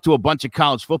talked to a bunch of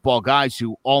college football guys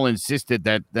who all insisted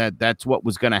that that's what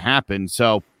was going to happen.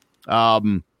 So,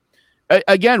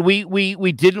 again,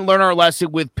 we didn't learn our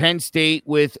lesson with Penn State,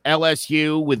 with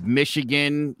LSU, with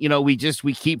Michigan.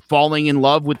 We keep falling in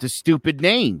love with the stupid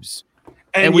names.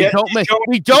 And we don't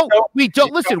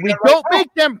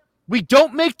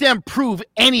make them prove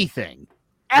anything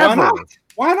ever.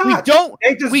 Why not? We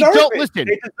don't listen.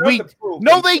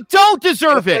 They don't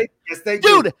deserve it. Yes, they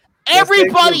do. Dude,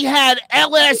 everybody do. had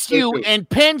LSU and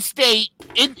Penn State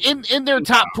in their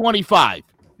top 25.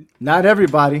 Not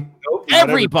everybody. Nope, not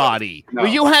everybody. No.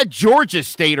 Well, you had Georgia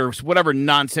State or whatever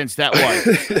nonsense that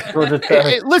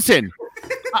was. Listen,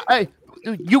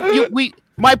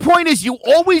 my point is, you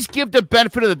always give the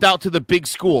benefit of the doubt to the big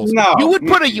schools. No. You would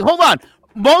hold on.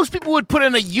 Most people would put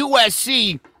in a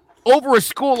USC over a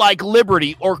school like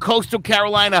Liberty or Coastal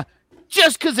Carolina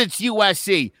just because it's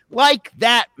USC. Like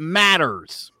that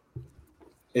matters.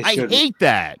 I hate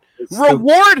that.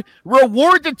 Reward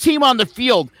the team on the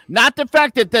field, not the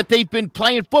fact that they've been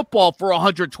playing football for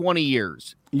 120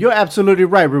 years. You're absolutely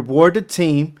right. Reward the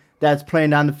team that's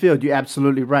playing on the field. You're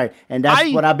absolutely right. And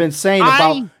that's what I've been saying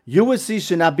about USC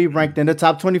should not be ranked in the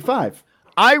top 25.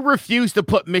 I refuse to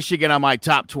put Michigan on my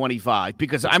top 25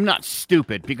 because I'm not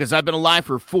stupid, because I've been alive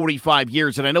for 45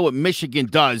 years and I know what Michigan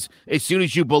does as soon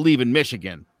as you believe in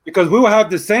Michigan. Because we will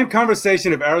have the same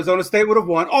conversation if Arizona State would have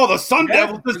won. Oh, the Sun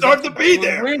Devils deserve to be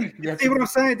there. See what I'm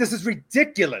saying? This is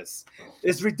ridiculous.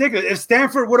 It's ridiculous. If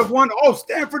Stanford would have won,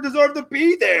 Stanford deserved to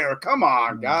be there. Come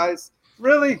on, guys.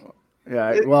 Really?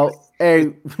 Yeah, well,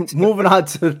 hey, moving on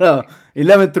to the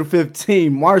 11 through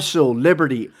 15, Marshall,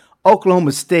 Liberty,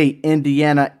 Oklahoma State,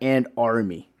 Indiana, and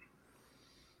Army.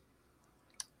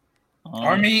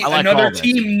 Army, another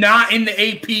team not in the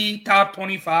AP top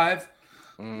 25.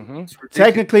 Mm-hmm.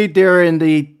 Technically, they're in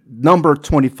the number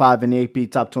 25 in the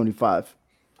AP top 25.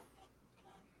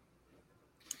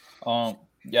 I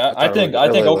think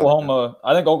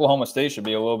Oklahoma State should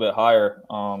be a little bit higher.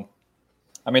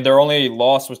 Their only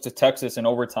loss was to Texas in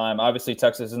overtime. Obviously,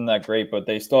 Texas isn't that great, but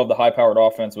they still have the high-powered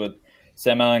offense with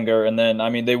Sam Ehlinger. And then,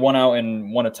 they won out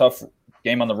and won a tough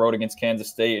game on the road against Kansas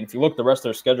State. And if you look at the rest of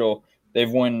their schedule, they've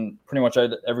won pretty much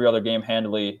every other game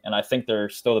handily. And I think they're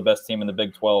still the best team in the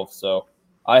Big 12. So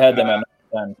I had them at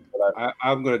 10.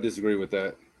 I'm going to disagree with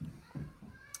that.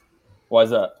 Why is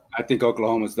that? I think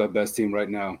Oklahoma's the best team right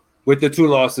now. With the 2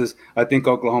 losses, I think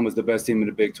Oklahoma's the best team in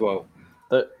the Big 12.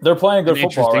 They're playing good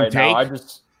football right now.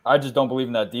 I just don't believe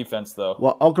in that defense, though.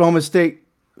 Well, Oklahoma State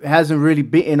hasn't really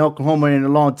beaten Oklahoma in a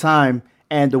long time,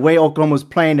 and the way Oklahoma's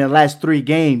playing in the last 3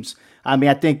 games,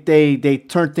 I think they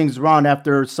turned things around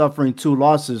after suffering 2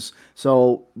 losses.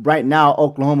 So right now,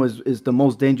 Oklahoma is the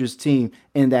most dangerous team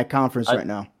in that conference right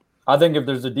now. I think if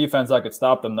there's a defense that could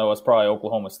stop them, though, it's probably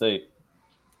Oklahoma State.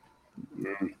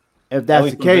 If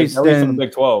that's the case, then in the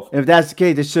Big 12. If that's the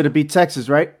case, it should have beat Texas,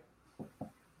 right?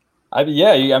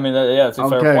 It's a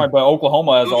fair point. But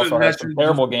Oklahoma has also had some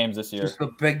terrible games this year. Just the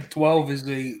Big 12 is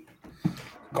a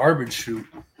garbage shoot.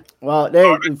 Well,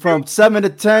 from 7 to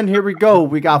 10, here we go.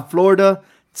 We got Florida,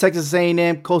 Texas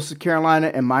A&M, Coastal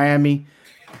Carolina, and Miami.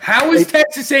 How is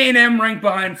Texas A&M ranked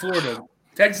behind Florida?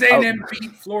 Texas A&M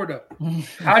beat Florida.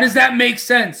 How does that make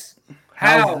sense?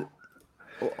 How?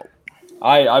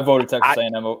 I voted Texas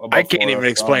A&M above I can't Florida, even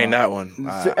explain that one.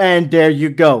 And there you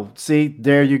go. See,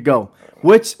 there you go.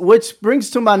 Which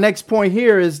brings to my next point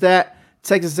here is that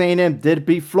Texas A&M did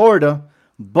beat Florida,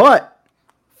 but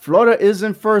Florida is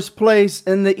in first place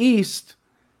in the East.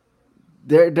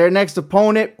 Their next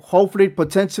opponent, hopefully,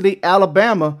 potentially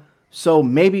Alabama, So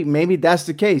maybe that's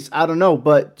the case. I don't know.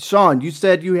 But Sean, you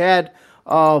said you had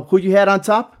who you had on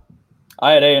top?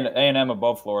 I had A&M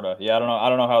above Florida. Yeah, I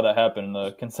don't know how that happened in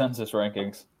the consensus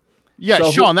rankings. Yeah,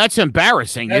 So Sean, that's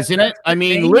embarrassing, isn't it? I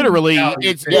mean, literally,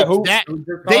 it's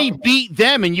that they beat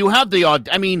them, and you have the odd.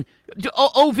 I mean,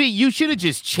 OV, you should have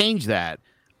just changed that.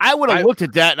 I would have looked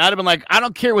at that, and I'd have been like, I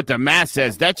don't care what the math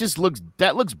says. That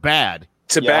looks bad.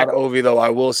 To back Ovi, though, I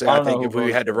will say I think if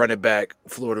we had to run it back,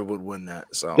 Florida would win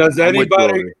that. So does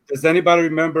anybody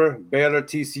remember Baylor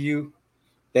TCU?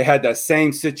 They had that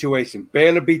same situation.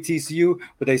 Baylor beat TCU,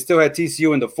 but they still had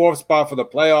TCU in the 4th spot for the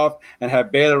playoff and had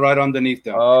Baylor right underneath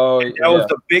them. That was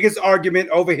the biggest argument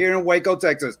over here in Waco,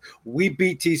 Texas. We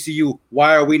beat TCU.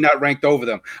 Why are we not ranked over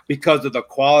them? Because of the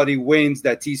quality wins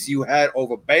that TCU had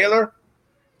over Baylor.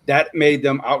 That made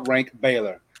them outrank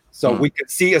Baylor. So we could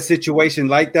see a situation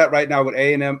like that right now with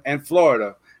A&M and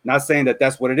Florida. Not saying that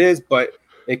that's what it is, but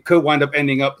it could wind up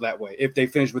ending up that way if they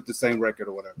finish with the same record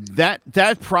or whatever.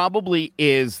 That probably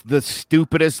is the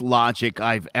stupidest logic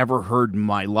I've ever heard in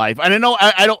my life. And I know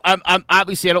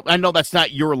I know that's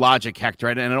not your logic, Hector.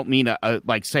 And I don't mean to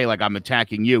I'm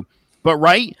attacking you, but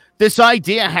right, this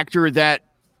idea, Hector, that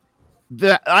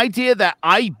the idea that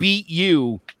I beat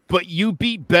you, but you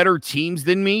beat better teams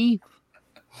than me,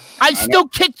 I still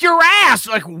kicked your ass.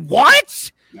 Like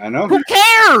what? I know. Who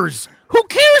cares? Who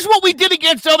cares what we did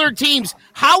against other teams?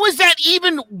 How is that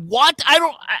even what?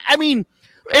 I mean,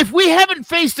 if we haven't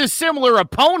faced a similar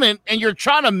opponent and you're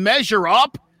trying to measure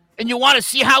up and you want to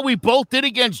see how we both did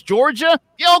against Georgia,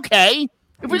 yeah, okay.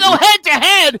 If we go head to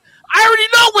head, I already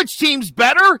know which team's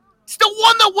better. It's the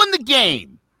one that won the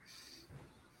game.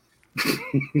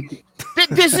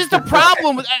 This is the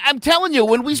problem. I'm telling you,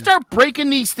 when we start breaking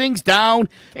these things down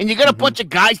and you get a bunch of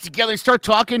guys together and start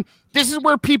talking, this is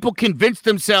where people convince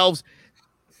themselves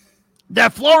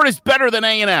that Florida's better than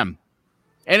A&M.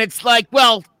 And it's like,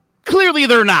 well, clearly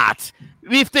they're not.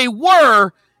 If they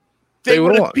were, they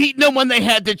would have beaten them when they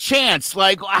had the chance.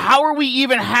 Like, how are we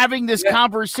even having this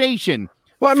conversation?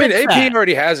 Well, I mean, AP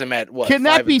already has them at what? Can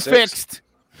that be fixed?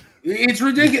 It's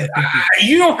ridiculous.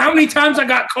 You know how many times I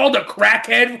got called a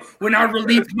crackhead when I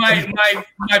released my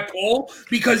poll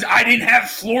because I didn't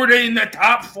have Florida in the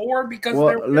top 4? Because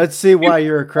let's see why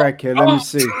you're a crackhead. Let me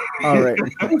see. All right,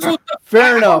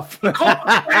 fair enough.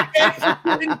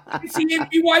 Seeing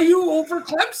BYU over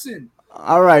Clemson.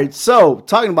 All right, so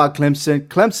talking about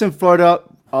Clemson, Florida,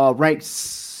 ranked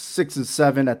 6 and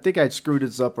 7. I think I screwed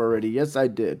this up already. Yes, I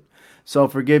did. So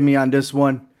forgive me on this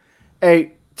one.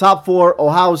 Hey. Top 4,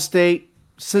 Ohio State,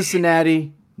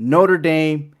 Cincinnati, Notre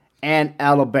Dame, and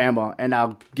Alabama. And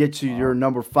I'll get you your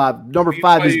number 5. Number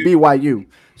 5 is BYU.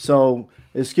 So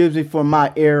excuse me for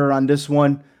my error on this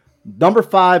one. Number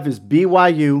 5 is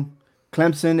BYU.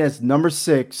 Clemson is number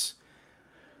 6.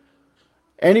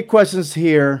 Any questions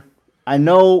here? I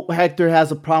know Hector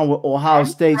has a problem with Ohio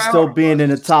State still being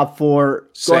in the top 4.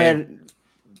 Go ahead.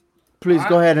 Please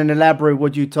go ahead and elaborate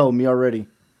what you told me already.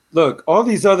 Look, all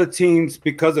these other teams,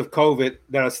 because of COVID,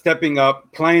 that are stepping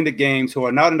up, playing the games, who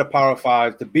are not in the Power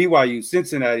 5, the BYU,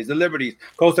 Cincinnati, the Liberties,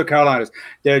 Coastal Carolinas,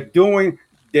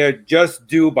 they're just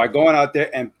due by going out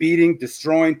there and beating,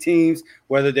 destroying teams,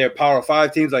 whether they're Power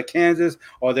 5 teams like Kansas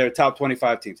or they're top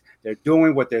 25 teams. They're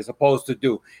doing what they're supposed to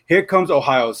do. Here comes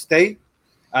Ohio State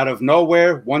out of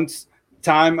nowhere. Once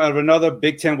time out of another,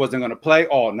 Big Ten wasn't going to play.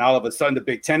 Oh, now all of a sudden the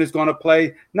Big Ten is going to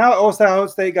play. Now Ohio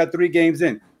State got 3 games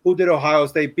in. Who did Ohio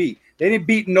State beat? They didn't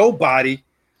beat nobody,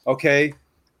 okay?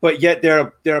 But yet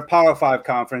they're a Power 5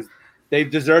 conference. They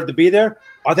deserve to be there.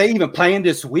 Are they even playing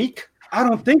this week? I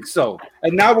don't think so.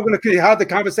 And now we're going to have the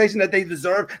conversation that they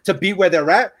deserve to be where they're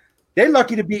at. They're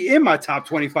lucky to be in my top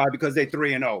 25 because they're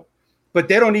 3-0. But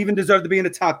they don't even deserve to be in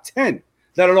the top 10,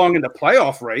 let alone in the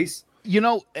playoff race. You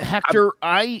know, Hector,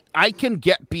 I can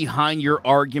get behind your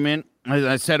argument, as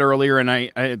I said earlier, and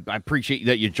I appreciate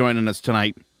that you're joining us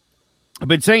tonight. I've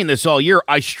been saying this all year.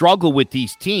 I struggle with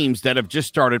these teams that have just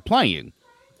started playing.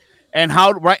 And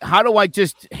how do I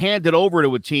just hand it over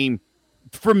to a team?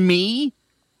 For me,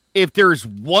 if there's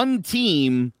one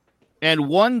team and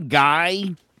one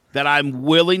guy that I'm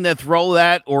willing to throw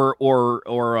that or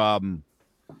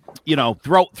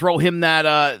throw him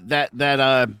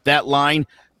that line,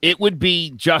 it would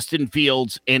be Justin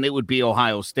Fields and it would be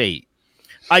Ohio State.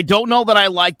 I don't know that I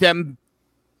like them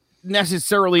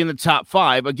necessarily in the top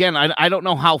 5. Again, I don't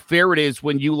know how fair it is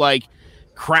when you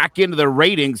crack into the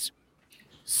ratings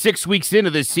 6 weeks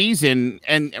into the season,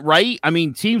 and right? I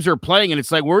mean, teams are playing and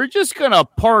it's like, we're just going to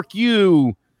park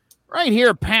you right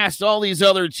here past all these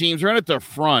other teams right at the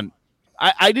front.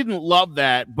 I didn't love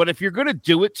that, but if you're going to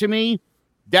do it to me,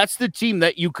 that's the team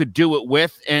that you could do it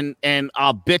with, and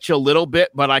I'll bitch a little bit,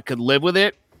 but I could live with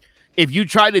it. If you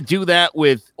try to do that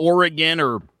with Oregon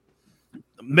or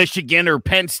Michigan or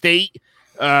Penn State,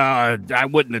 I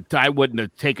wouldn't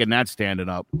have taken that standing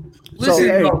up.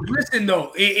 Listen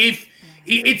though, if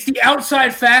it's the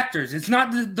outside factors, it's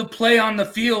not the play on the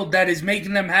field that is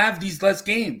making them have these less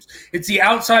games. It's the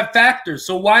outside factors.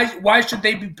 So why should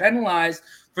they be penalized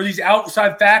for these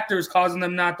outside factors causing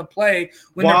them not to play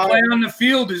when their play on the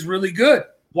field is really good?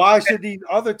 Why should these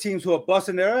other teams who are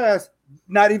busting their ass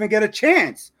not even get a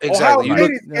chance? Exactly. Ohio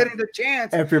State is getting the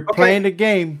chance. If you're playing the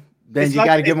game, then you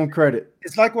got to give them credit.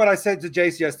 It's like what I said to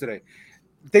Jace yesterday.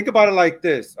 Think about it like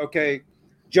this, okay?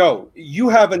 Joe, you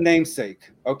have a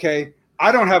namesake, okay?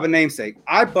 I don't have a namesake.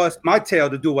 I bust my tail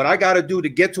to do what I got to do to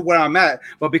get to where I'm at.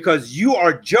 But because you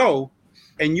are Joe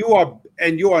and you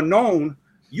are known,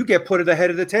 you get put at the head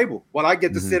of the table while I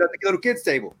get to sit at the little kids'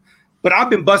 table. But I've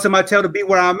been busting my tail to be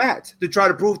where I'm at, to try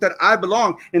to prove that I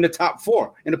belong in the top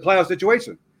 4 in the playoff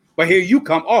situation. But here you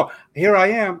come. Oh, here I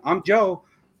am. I'm Joe.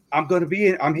 I'm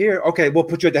here. Okay, we'll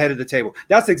put you at the head of the table.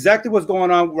 That's exactly what's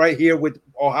going on right here with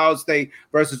Ohio State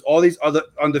versus all these other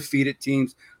undefeated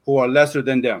teams who are lesser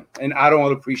than them. And I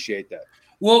don't appreciate that.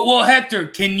 Well, Hector,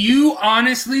 can you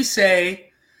honestly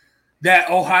say that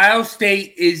Ohio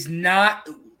State is not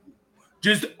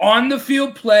just on the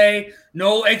field play,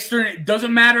 no extra,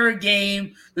 doesn't matter a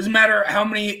game, doesn't matter how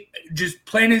many, just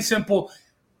plain and simple,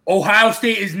 Ohio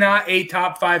State is not a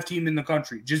top 5 team in the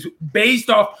country, just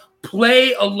based off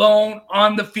play alone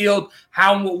on the field,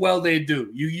 how well they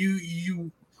do.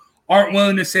 You aren't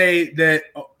willing to say that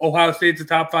Ohio State's a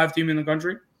top 5 team in the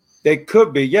country? They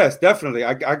could be, yes, definitely.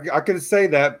 I can say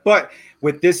that. But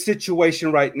with this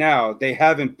situation right now, they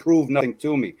haven't proved nothing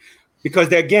to me. Because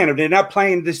they're not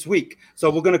playing this week.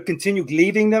 So we're going to continue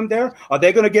leaving them there. Are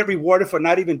they going to get rewarded for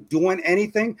not even doing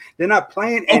anything? They're not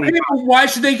playing anything. Why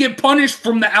should they get punished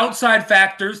from the outside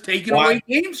factors taking away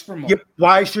games from them?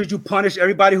 Why should you punish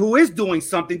everybody who is doing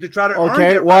something to try to earn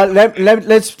it? Well,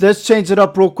 let's change it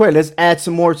up real quick. Let's add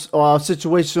some more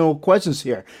situational questions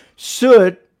here.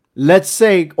 Let's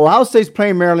say Ohio State's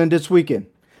playing Maryland this weekend.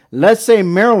 Let's say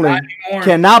Maryland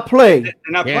cannot play. They're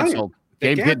not playing.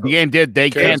 They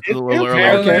canceled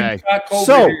earlier. Okay.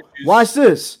 So watch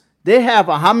this. They have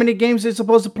how many games they're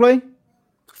supposed to play?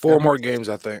 4 more games,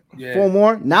 I think. Yeah. 4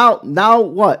 more. Now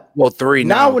what? Well, 3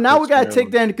 now. Now we got to take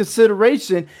that into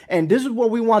consideration. And this is what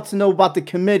we want to know about the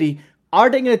committee. Are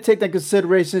they going to take that into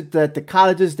consideration that the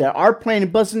colleges that are playing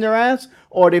and busting their ass,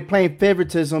 or are they playing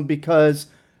favoritism because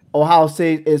Ohio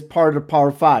State is part of the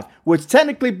Power 5, which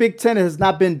technically Big Ten has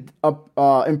not been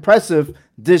impressive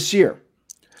this year?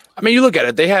 I mean, you look at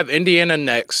it. They have Indiana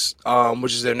next,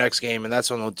 which is their next game, and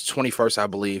that's on the 21st, I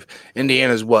believe.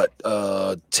 Indiana's what,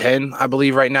 10, I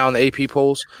believe, right now in the AP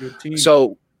polls.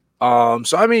 So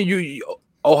I mean,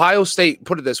 Ohio State.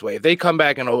 Put it this way: if they come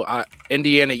back and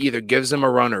Indiana either gives them a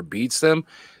run or beats them,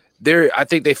 I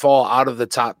think they fall out of the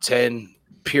top 10.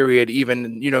 Period.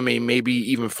 Even maybe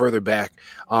even further back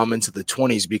into the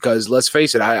 20s. Because let's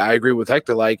face it, I agree with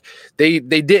Hector. Like they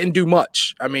didn't do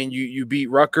much. I mean, you beat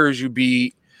Rutgers, you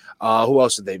beat. Who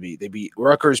else did they beat? They beat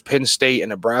Rutgers, Penn State, and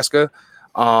Nebraska.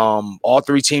 All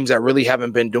 3 teams that really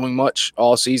haven't been doing much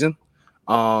all season.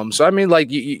 So I mean, like,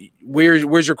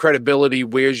 where's your credibility?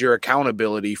 Where's your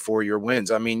accountability for your wins?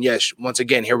 I mean, yes, once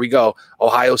again, here we go.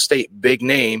 Ohio State, big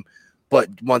name, but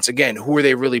once again, who are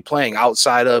they really playing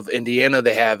outside of Indiana?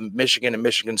 They have Michigan and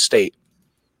Michigan State.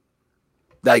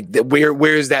 Like,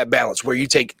 where is that balance? Where you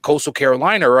take Coastal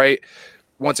Carolina, right?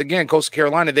 Once again, Coastal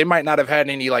Carolina, they might not have had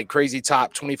any like crazy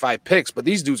top 25 picks, but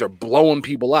these dudes are blowing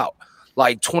people out.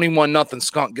 Like 21-0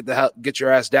 skunk, get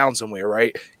your ass down somewhere,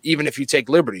 right? Even if you take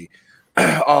Liberty.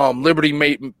 Liberty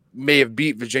may have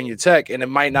beat Virginia Tech, and it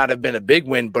might not have been a big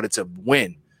win, but it's a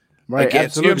win. Right. Again,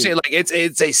 you know what I'm saying? Like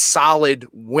it's a solid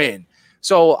win.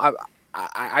 So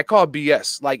I call it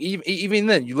BS. Like even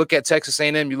then, you look at Texas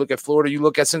A&M, you look at Florida, you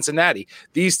look at Cincinnati.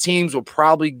 These teams will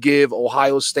probably give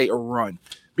Ohio State a run.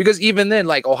 Because even then,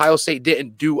 like, Ohio State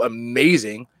didn't do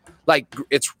amazing. Like,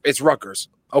 it's Rutgers.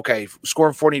 Okay,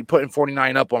 scoring 40, putting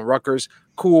 49 up on Rutgers,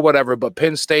 cool, whatever. But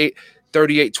Penn State,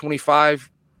 38-25,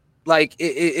 like,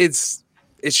 it's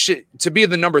shit. To be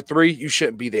the number 3, you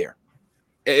shouldn't be there.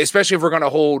 Especially if we're going to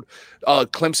hold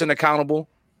Clemson accountable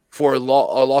for a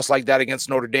loss like that against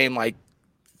Notre Dame. Like,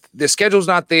 the schedule's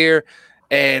not there,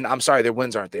 and I'm sorry, their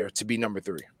wins aren't there to be number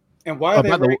 3. And why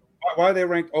are they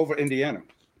ranked over Indiana?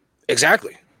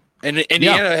 Exactly. And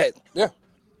Indiana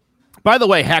By the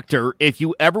way, Hector, if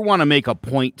you ever want to make a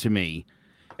point to me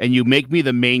and you make me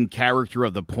the main character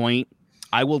of the point,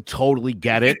 I will totally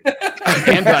get it.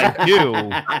 And I do.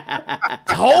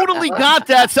 Totally got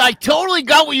that. So I totally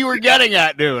got what you were getting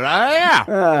at, dude.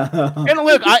 Yeah. And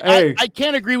look, I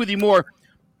can't agree with you more.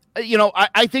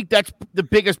 I think that's the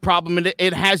biggest problem, and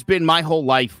it has been my whole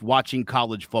life watching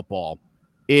college football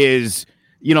is,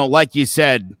 like you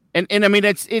said, and I mean,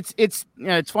 it's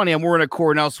funny. I'm wearing a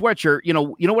Cornell sweatshirt. You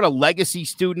know what a legacy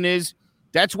student is?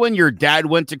 That's when your dad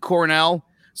went to Cornell.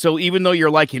 So even though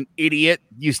you're like an idiot,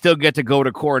 you still get to go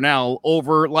to Cornell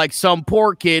over like some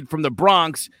poor kid from the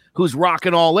Bronx who's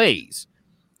rocking all A's.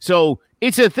 So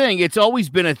it's a thing. It's always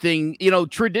been a thing.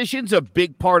 Tradition's a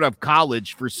big part of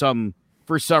college for some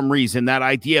reason, that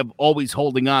idea of always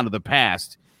holding on to the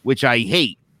past, which I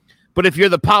hate. But if you're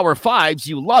the Power Fives,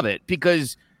 you love it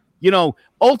because,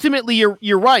 ultimately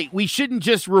you're right. We shouldn't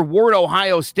just reward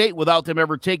Ohio State without them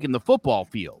ever taking the football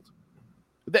field.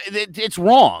 It's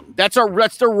wrong. That's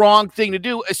the wrong thing to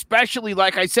do, especially,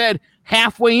 like I said,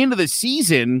 halfway into the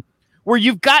season where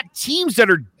you've got teams that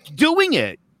are doing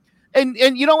it. And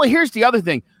here's the other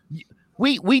thing.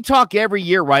 We talk every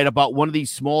year, right, about one of these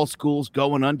small schools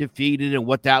going undefeated and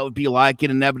what that would be like,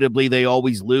 and inevitably they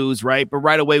always lose, right? But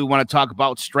right away we want to talk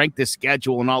about strength of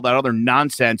schedule and all that other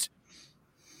nonsense.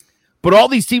 But all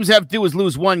these teams have to do is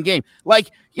lose one game.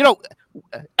 Like,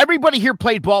 everybody here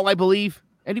played ball, I believe.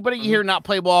 Anybody here not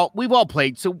play ball? We've all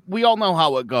played, so we all know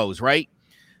how it goes, right?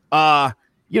 At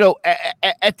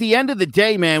the end of the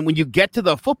day, man, when you get to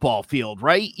the football field,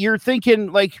 right, you're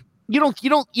thinking like you're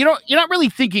not really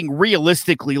thinking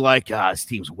realistically like, this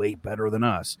team's way better than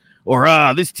us, or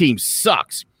this team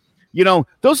sucks.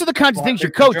 Those are the kinds of things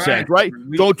your coach said, right?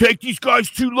 Don't take these guys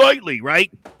too lightly,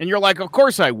 right? And you're like, of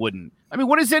course I wouldn't. I mean,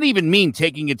 what does that even mean,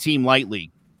 taking a team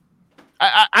lightly?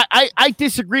 I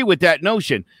disagree with that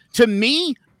notion. To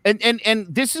me, and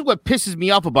this is what pisses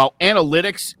me off about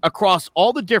analytics across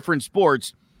all the different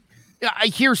sports. I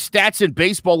hear stats in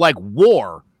baseball like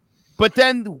WAR, but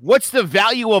then what's the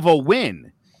value of a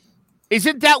win?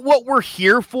 Isn't that what we're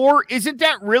here for? Isn't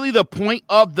that really the point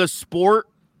of the sport?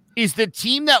 Is the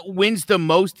team that wins the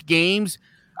most games?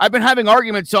 I've been having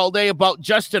arguments all day about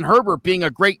Justin Herbert being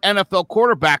a great NFL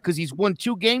quarterback because he's won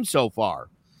 2 games so far.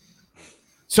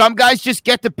 Some guys just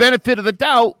get the benefit of the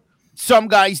doubt. Some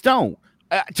guys don't.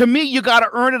 To me, you got to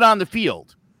earn it on the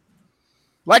field.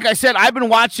 Like I said, I've been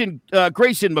watching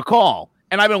Grayson McCall,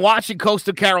 and I've been watching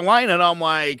Coastal Carolina, and I'm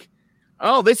like,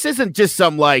 oh, this isn't just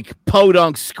some like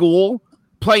podunk school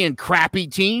playing crappy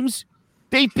teams.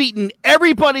 They've beaten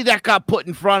everybody that got put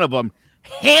in front of them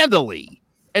handily,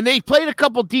 and they've played a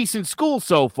couple decent schools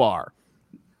so far.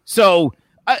 So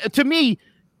to me,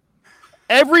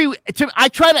 I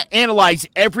try to analyze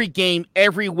every game,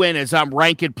 every win as I'm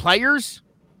ranking players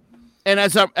and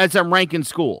as I'm ranking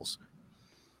schools.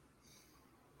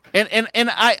 And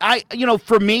I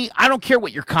for me, I don't care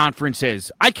what your conference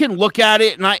is. I can look at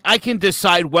it and I can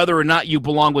decide whether or not you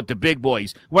belong with the big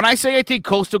boys. When I say I think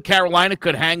Coastal Carolina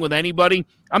could hang with anybody,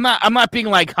 I'm not being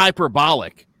like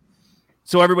hyperbolic.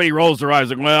 So everybody rolls their eyes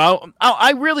like, well,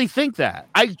 I really think that.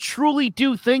 I truly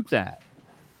do think that.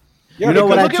 Yeah, you know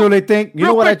what I truly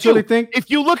think?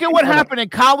 If you look at what happened in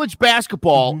college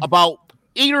basketball about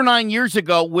 8 or 9 years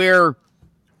ago, where,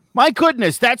 my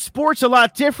goodness, that sport's a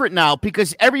lot different now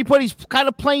because everybody's kind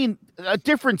of playing a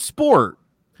different sport.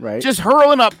 Right. Just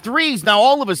hurling up threes. Now,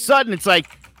 all of a sudden, it's like,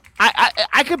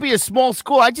 I could be a small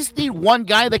school. I just need one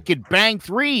guy that could bang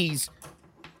threes,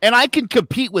 and I can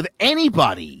compete with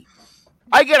anybody.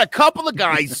 I get a couple of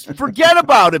guys. Forget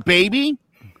about it, baby.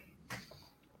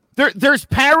 There's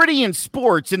parity in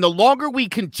sports, and the longer we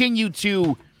continue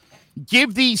to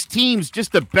give these teams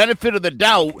just the benefit of the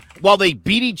doubt while they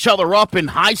beat each other up in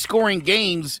high-scoring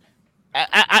games,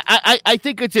 I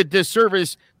think it's a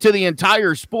disservice to the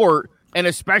entire sport, and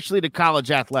especially to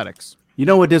college athletics. You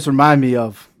know what this reminds me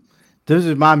of? This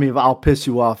reminds me of I'll Piss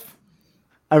You Off.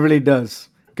 It really does.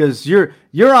 Because you're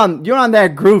on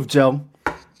that groove, Joe.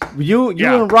 You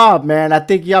and Rob, man, I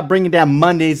think y'all bringing that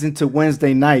Mondays into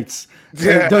Wednesday nights.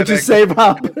 Yeah, don't you say,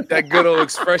 Rob? That good old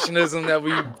expressionism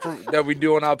that we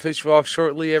do on I'll Piss You Off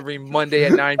shortly every Monday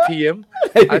at 9 p.m.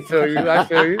 I feel you.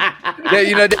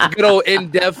 Yeah, that good old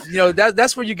in-depth.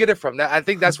 That's where you get it from. I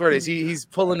think that's where it is. He's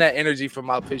pulling that energy from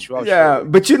I'll Piss You Off. Yeah, shortly.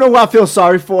 But you know what I feel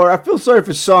sorry for? I feel sorry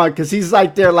for Sean because he's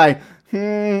like there like,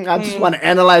 I just want to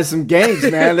analyze some games,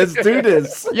 man. Let's do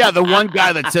this. Yeah, the one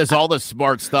guy that says all the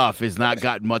smart stuff has not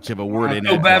gotten much of a word in it.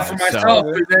 I feel bad for myself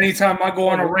because anytime I go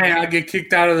on a rant, I get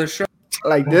kicked out of the show.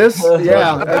 Like this?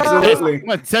 Yeah, absolutely.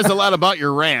 It says a lot about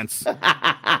your rants.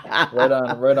 Right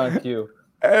on cue.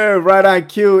 Hey, right on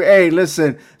cue. Hey,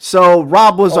 listen. So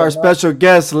Rob was our special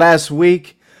guest last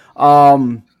week.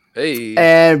 Hey.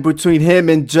 And between him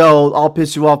and Joe, I'll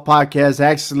Piss You Off podcast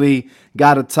actually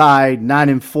got a tie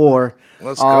 9-4.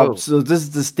 Let's go. So this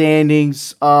is the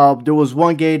standings. There was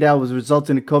one game that was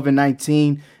resulting in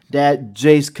COVID-19 that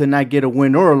Jace could not get a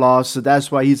win or a loss, so that's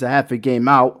why he's a half a game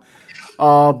out.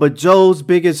 But Joe's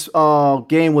biggest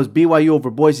game was BYU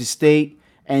over Boise State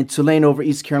and Tulane over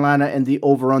East Carolina and the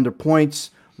over/under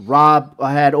points. Rob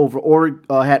had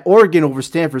Oregon over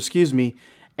Stanford,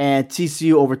 and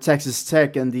TCU over Texas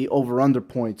Tech and the over/under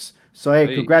points. So,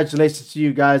 hey, congratulations to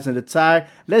you guys in the tie.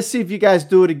 Let's see if you guys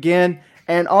do it again.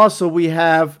 And also, we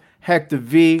have Hector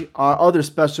V, our other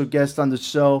special guest on the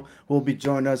show, who will be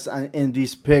joining us in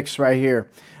these picks right here.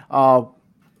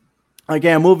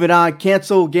 Again, moving on,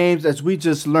 canceled games. As we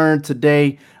just learned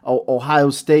today,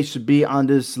 Ohio State should be on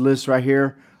this list right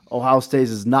here. Ohio State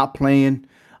is not playing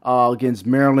against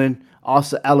Maryland.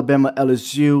 Also, Alabama,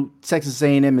 LSU, Texas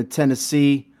A&M and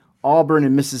Tennessee, Auburn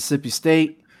and Mississippi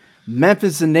State,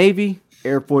 Memphis and Navy,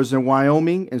 Air Force and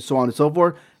Wyoming, and so on and so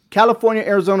forth. California,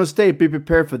 Arizona State, be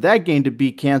prepared for that game to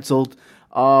be canceled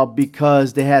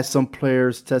because they had some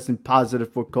players testing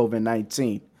positive for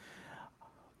COVID-19.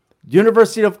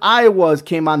 University of Iowa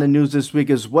came on the news this week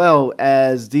as well,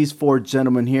 as these four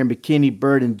gentlemen here, McKinney,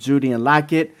 Bird, and Judy and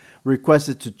Lockett,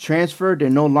 requested to transfer. They're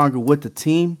no longer with the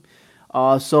team.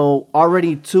 So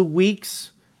already 2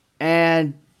 weeks,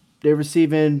 and they're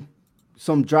receiving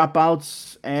some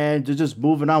dropouts, and they're just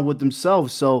moving on with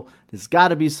themselves. So there's got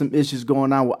to be some issues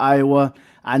going on with Iowa.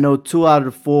 I know 2 out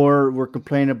of the 4 were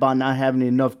complaining about not having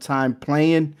enough time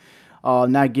playing,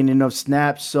 not getting enough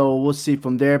snaps. So we'll see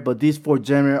from there. But these 4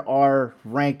 gentlemen are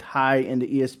ranked high in the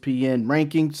ESPN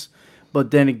rankings. But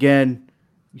then again,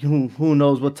 who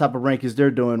knows what type of rankings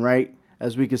they're doing, right?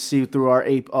 As we can see through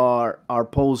our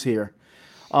polls here.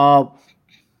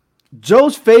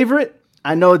 Joe's favorite,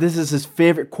 I know this is his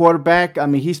favorite quarterback. I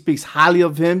mean, he speaks highly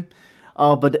of him.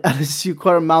 But the LSU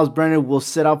quarterback, Miles Brennan, will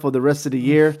sit out for the rest of the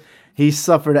year. He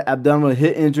suffered an abdominal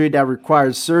hip injury that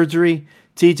requires surgery.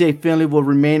 TJ Finley will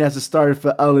remain as a starter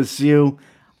for LSU.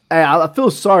 Hey, I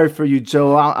feel sorry for you,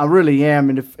 Joe. I really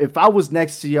am. And if I was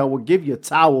next to you, I would give you a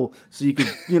towel so you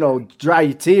could, dry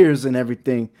your tears and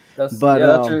everything. That's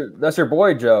your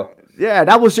boy, Joe. Yeah,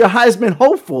 that was your Heisman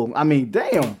hopeful. I mean,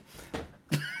 damn.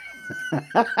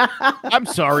 I'm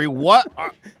sorry. What?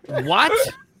 What?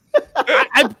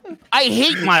 I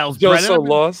hate Miles Joe's Brennan. so I've been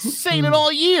lost. saying it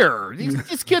all year.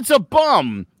 This kid's a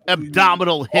bum.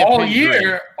 Abdominal hip all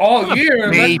injury. All year.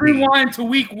 Let's Maybe. rewind to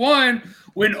week 1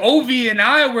 when Ovi and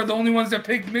I were the only ones that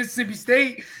picked Mississippi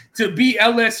State to beat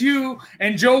LSU,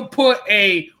 and Joe put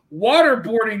a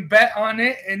waterboarding bet on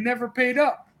it and never paid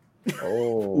up.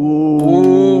 No,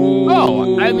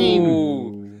 I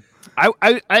mean, I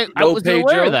was pay,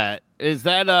 aware Joe? of that. Is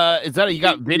that you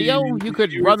got video? You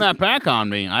could run that back on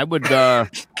me. I would.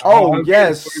 Oh,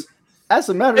 yes. As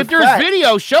a matter of If there's fact,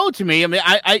 video, show it to me. I mean,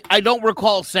 I don't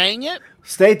recall saying it.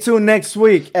 stay tuned next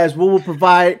week as we will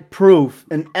provide proof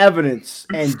and evidence,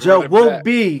 and Joe will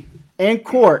be in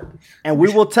court, and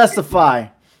we will testify.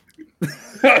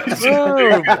 Brothers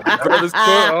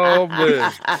court? Oh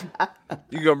man,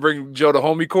 you gonna bring Joe to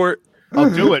homie court? I'll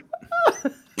do it.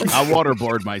 I'll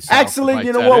waterboard myself. Actually, if I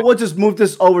you know said what? it. We'll just move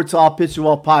this over to our Pitch You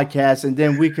All podcast, and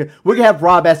then we can have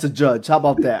Rob as the judge. How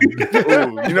about that?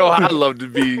 Ooh, you know I'd love to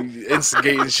be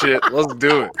instigating shit. Let's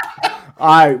do it. All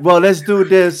right, well, let's do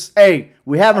this. Hey,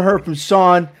 we haven't heard from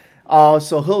Sean,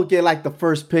 so he'll get like the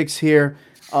first picks here.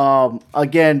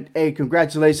 Again, hey,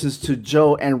 congratulations to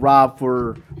Joe and Rob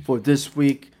for this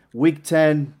week. Week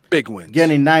 10, Big wins.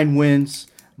 getting 9 wins,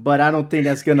 but I don't think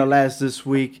that's gonna last this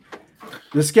week.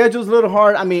 The schedule's a little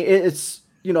hard. I mean, it's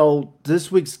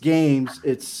this week's games.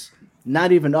 It's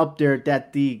not even up there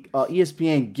that the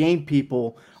ESPN game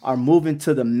people are moving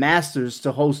to the Masters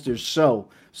to host their show.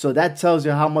 So that tells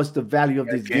you how much the value of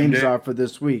these game games day. are for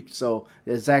this week. So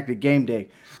exactly game day.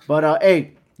 But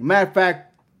hey, matter of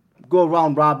fact, go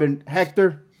around Robin.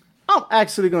 Hector, I'm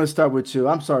actually going to start with you.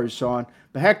 I'm sorry, Sean.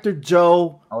 But Hector,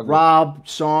 Joe, Rob,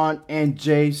 Sean, and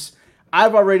Jace,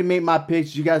 I've already made my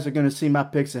picks. You guys are going to see my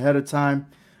picks ahead of time.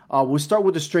 We'll start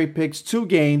with the straight picks. 2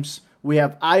 games. We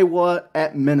have Iowa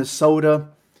at Minnesota.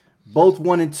 Both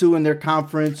 1-2 in their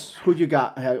conference. Who you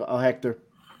got, Hector?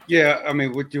 Yeah, I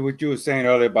mean, what you were saying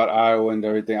earlier about Iowa and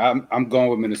everything, I'm going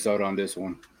with Minnesota on this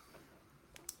one.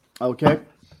 Okay.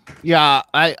 Yeah,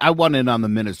 I won in on the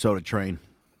Minnesota train.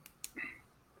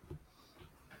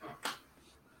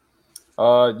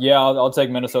 Yeah, I'll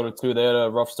take Minnesota too. They had a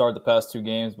rough start the past 2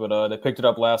 games, but they picked it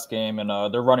up last game,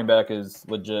 and their running back is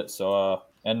legit. So,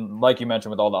 and like you mentioned,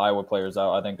 with all the Iowa players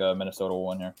out, I think Minnesota will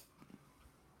win here.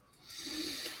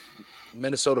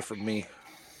 Minnesota for me.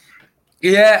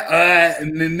 Yeah,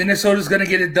 Minnesota's gonna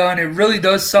get it done. It really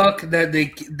does suck that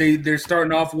they're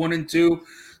starting off 1-2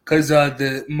 because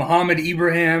the Muhammad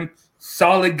Ibrahim,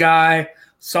 solid guy,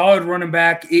 solid running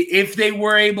back. If they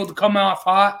were able to come off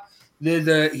hot,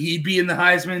 he'd be in the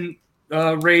Heisman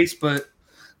race, but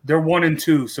they're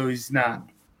 1-2, so he's not.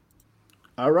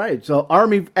 All right, so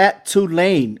Army at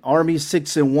Tulane. Army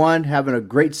 6-1, having a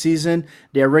great season.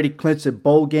 They already clinched a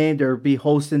bowl game. They'll be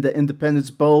hosting the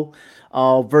Independence Bowl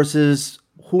versus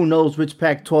who knows which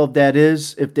Pac-12 that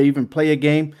is, if they even play a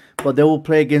game. But they will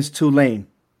play against Tulane.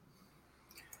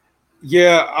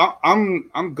 Yeah, I'm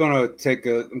going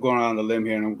on the limb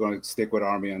here, and I'm going to stick with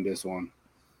Army on this one.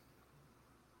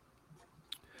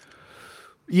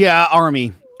 Yeah,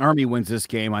 Army wins this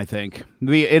game. I think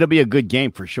it'll be a good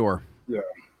game for sure. Yeah.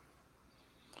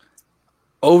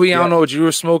 Ovi, I don't know what you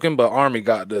were smoking, but Army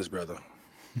got this, brother.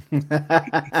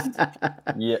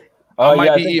 Yeah. I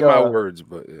might be eating my words,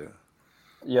 but yeah.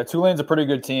 Yeah, Tulane's a pretty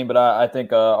good team, but I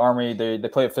think Army, they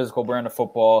play a physical brand of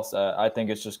football. So I think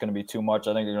it's just going to be too much.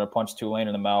 I think they're going to punch Tulane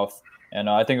in the mouth. And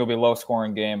I think it'll be a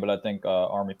low-scoring game, but I think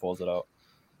Army pulls it out.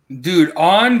 Dude,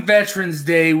 on Veterans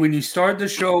Day, when you start the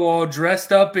show all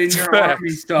dressed up in your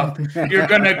Army stuff, you're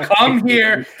going to come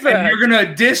here and you're going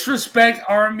to disrespect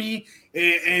Army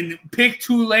and pick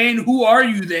Tulane. Who are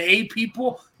you, the A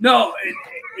people? No,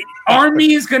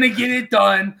 Army is going to get it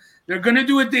done. They're going to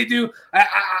do what they do.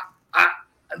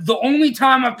 The only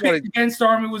time I picked against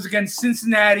Army was against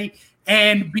Cincinnati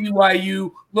and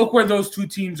BYU. Look where those two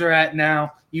teams are at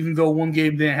now, even though one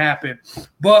game didn't happen.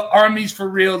 But Army's for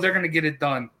real. They're going to get it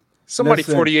done. Somebody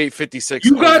 48-56.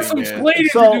 You got some explaining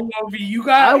to do, Ovi. You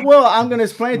got. I will. I'm going to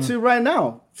explain to you right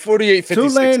now. 48-56.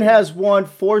 Tulane has won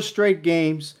 4 straight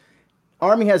games.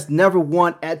 Army has never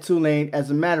won at Tulane. As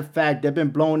a matter of fact, they've been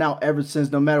blown out ever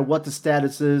since, no matter what the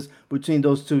status is between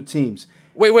those two teams.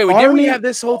 Wait. Didn't we have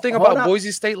this whole thing about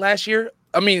Boise State last year?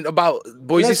 I mean, about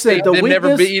Boise State. They've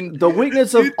never beaten. The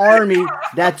weakness of Army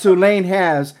that Tulane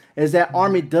has is that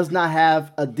Army does not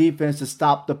have a defense to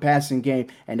stop the passing game.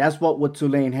 And that's what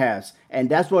Tulane has. And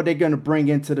that's what they're going to bring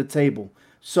into the table.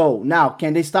 So now,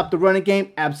 can they stop the running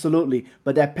game? Absolutely.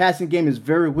 But that passing game is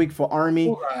very weak for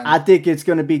Army. I think it's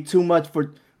going to be too much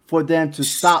for them to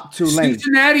stop Tulane.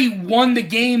 Cincinnati won the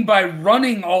game by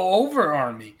running all over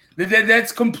Army.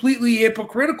 That's completely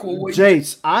hypocritical.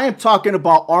 Jace, I am talking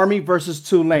about Army versus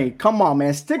Tulane. Come on,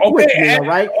 man. Stick with me, all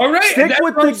right? All right. Stick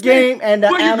with the game and the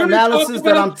analysis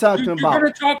that I'm talking about.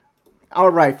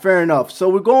 All right, fair enough. So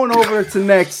we're going over to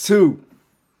next 2.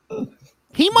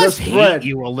 He must hate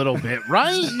you a little bit,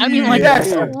 right? I mean, like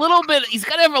a little bit. He's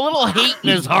got to have a little hate in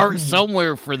his heart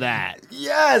somewhere for that.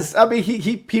 Yes, I mean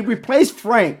he replaced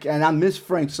Frank, and I miss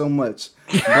Frank so much.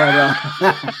 But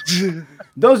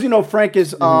those Frank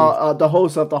is the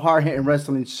host of the Hard Hitting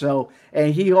Wrestling Show,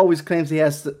 and he always claims he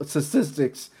has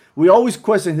statistics. We always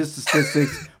question his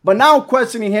statistics, but now I'm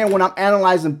questioning him when I'm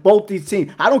analyzing both these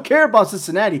teams. I don't care about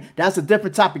Cincinnati. That's a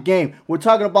different type of game. We're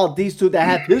talking about these two that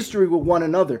have history with one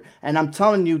another. And I'm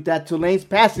telling you that Tulane's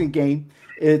passing game,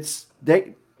 just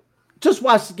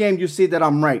watch the game, you see that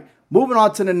I'm right. Moving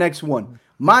on to the next one.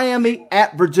 Miami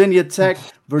at Virginia Tech.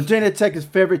 Virginia Tech is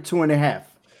favored 2.5.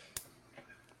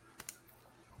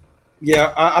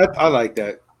 Yeah, I like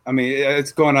that. I mean,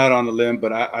 it's going out on the limb,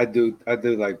 but I do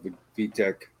like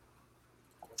VTech.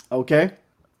 Okay.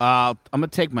 I'm gonna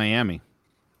take Miami.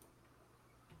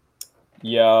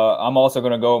 Yeah, I'm also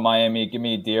gonna go with Miami. Give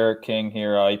me D'Eriq King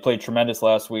here. He played tremendous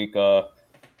last week,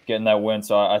 getting that win.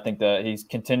 So I think that he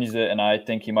continues it, and I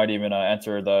think he might even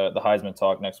enter the Heisman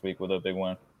talk next week with a big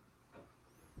win.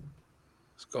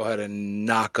 Let's go ahead and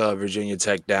knock Virginia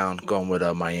Tech down. Going with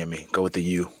Miami. Go with the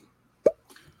U.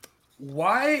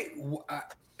 Why?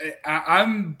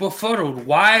 I'm befuddled.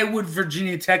 Why would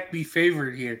Virginia Tech be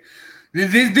favored here?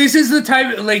 This is the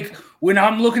type of, like, when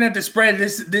I'm looking at the spread,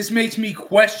 this makes me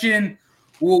question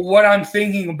what I'm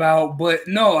thinking about. But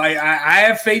no, I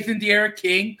have faith in D'Eriq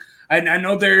King. I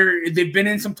know they've been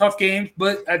in some tough games,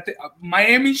 but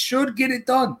Miami should get it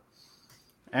done.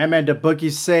 And man, the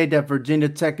bookies say that Virginia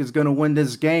Tech is going to win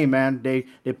this game, man.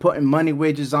 They're putting money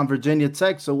wagers on Virginia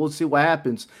Tech, so we'll see what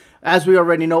happens. As we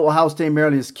already know, Ohio State,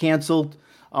 Maryland is canceled.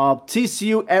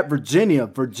 TCU at Virginia.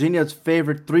 Virginia's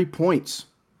favored 3 points.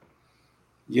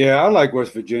 Yeah, I like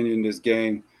West Virginia in this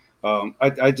game.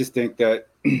 I just think that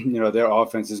their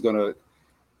offense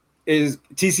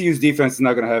TCU's defense is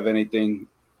not going to have anything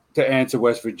to answer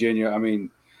West Virginia. I mean,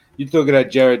 you look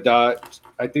at Jared Dodge.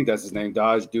 I think that's his name,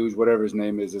 Dodge, Douche, whatever his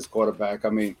name is, his quarterback. I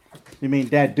mean, You mean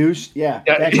that douche? Yeah.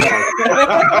 That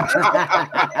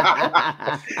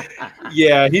guy.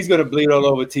 yeah, he's gonna bleed all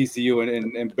over TCU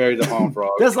and bury the Horned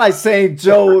Frog. That's like saying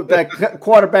Joe, that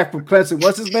quarterback from Clemson.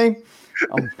 What's his name?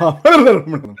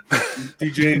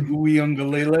 DJ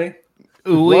Uiagalelei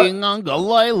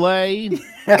Uiagalelei.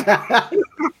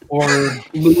 or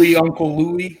Louis, Uncle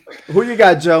Louis. Who you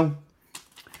got, Joe?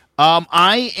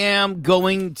 I am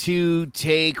going to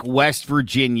take West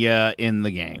Virginia in the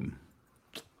game.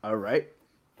 All right.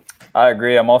 I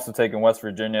agree. I'm also taking West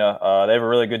Virginia. They have a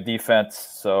really good defense,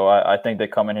 so I think they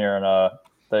come in here and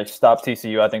they stop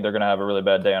TCU. I think they're going to have a really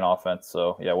bad day on offense.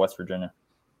 So, yeah, West Virginia.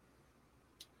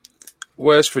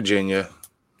 West Virginia.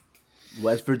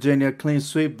 West Virginia, clean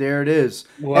sweep. There it is.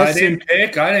 Well, I didn't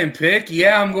pick.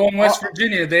 Yeah, I'm going West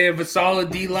Virginia. They have a solid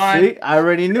D-line. See, I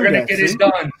already knew They're that. going to get it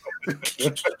done.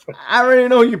 I already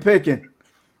know who you're picking.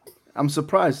 I'm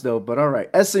surprised, though, but all right.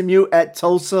 SMU at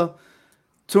Tulsa,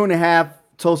 2.5.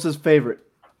 Tulsa's favorite.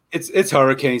 It's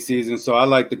hurricane season, so I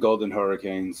like the Golden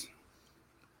Hurricanes.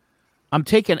 I'm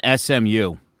taking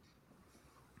SMU.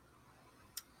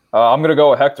 I'm going to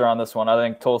go with Hector on this one. I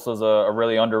think Tulsa's a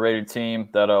really underrated team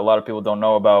that a lot of people don't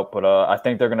know about, but I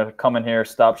think they're going to come in here,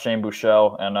 stop Shane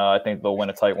Buechele, and I think they'll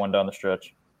win a tight one down the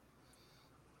stretch.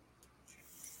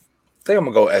 I think I'm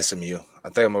gonna go SMU. I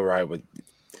think I'm gonna ride with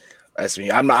SMU.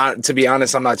 I'm not, to be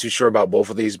honest, I'm not too sure about both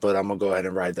of these, but I'm gonna go ahead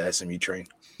and ride the SMU train.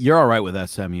 You're all right with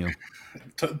SMU.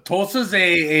 Tulsa's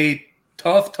a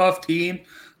tough team.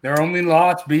 Their only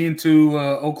loss being to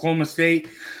Oklahoma State.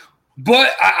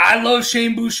 But I love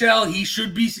Shane Buechele. He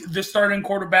should be the starting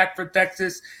quarterback for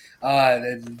Texas.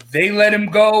 They let him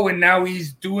go, and now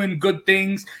he's doing good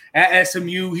things at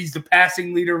SMU. He's the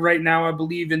passing leader right now, I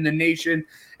believe, in the nation.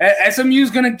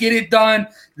 SMU's going to get it done.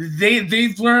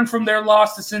 They've learned from their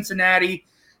loss to Cincinnati.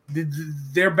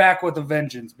 They're back with a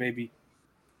vengeance, baby.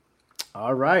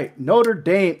 All right. Notre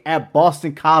Dame at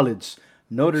Boston College.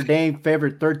 Notre Dame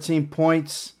favored 13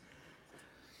 points.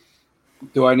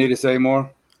 Do I need to say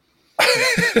more?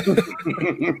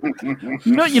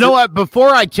 No, you know what? Before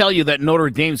I tell you that Notre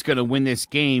Dame's going to win this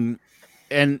game,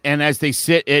 and as they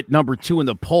sit at number 2 in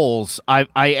the polls, I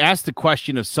asked the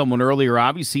question of someone earlier.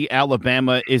 Obviously,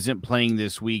 Alabama isn't playing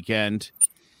this weekend,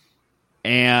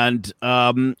 and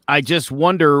I just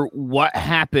wonder what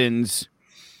happens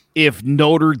if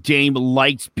Notre Dame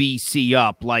lights BC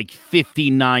up like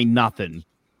 59-0.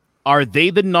 Are they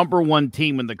the number 1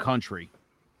 team in the country?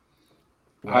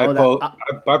 Well,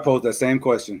 I posed that same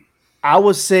question. I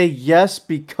would say yes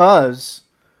because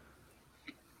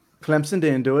Clemson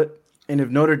didn't do it. And if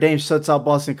Notre Dame shuts out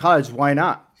Boston College, why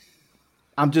not?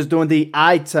 I'm just doing the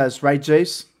eye test, right,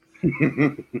 Jace?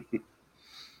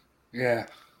 Yeah.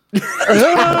 No,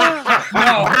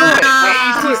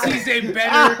 ACC's a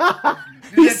better.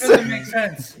 That doesn't make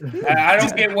sense. I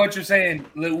don't get what you're saying.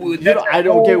 I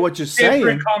don't get what you're saying.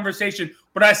 Different conversation.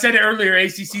 But I said it earlier.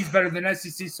 ACC's better than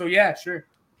SEC. So yeah, sure.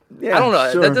 Yeah, I don't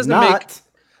know. sure, That doesn't not. make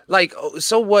like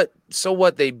so what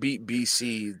they beat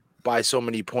BC by so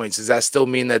many points. Does that still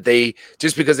mean that they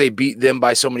just because they beat them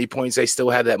by so many points, they still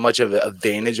have that much of an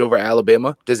advantage over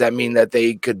Alabama? Does that mean that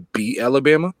they could beat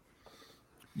Alabama?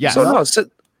 Yes. So no,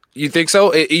 you think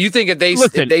so? You think if they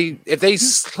Listen.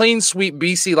 clean sweep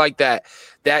BC like that,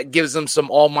 that gives them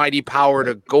some almighty power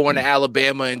to go into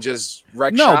Alabama and just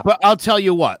wreck shop? But I'll tell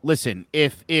you what. Listen,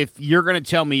 if you're going to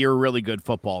tell me you're a really good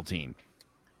football team,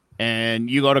 and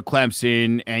you go to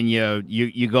Clemson and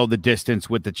you go the distance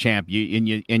with the champ,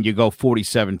 you go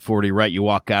 47-40, right? You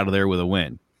walk out of there with a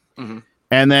win. Mm-hmm.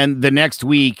 And then the next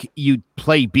week you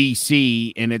play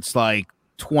BC and it's like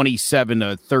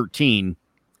 27-13.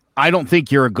 I don't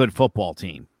think you're a good football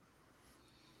team.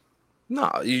 No,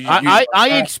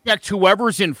 I expect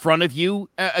whoever's in front of you,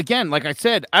 again, like I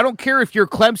said, I don't care if you're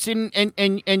Clemson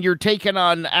and you're taking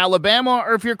on Alabama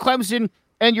or if you're Clemson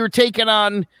and you're taking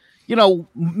on,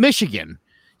 Michigan,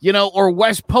 or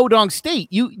West Podunk State.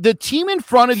 The team in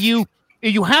front of you,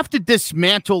 you have to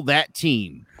dismantle that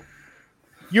team.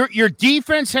 Your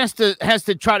defense has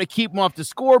to try to keep them off the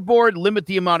scoreboard, limit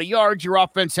the amount of yards. Your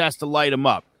offense has to light them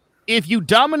up. If you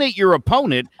dominate your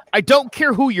opponent, I don't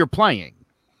care who you're playing.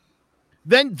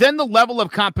 Then the level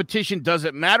of competition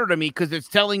doesn't matter to me because it's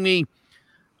telling me,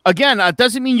 again, it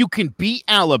doesn't mean you can beat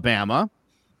Alabama,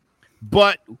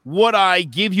 but would I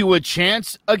give you a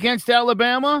chance against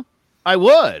Alabama? I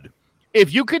would.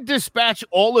 If you could dispatch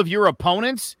all of your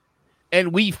opponents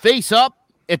and we face up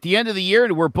at the end of the year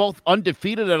and we're both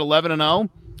undefeated at 11-0,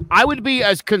 I would be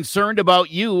as concerned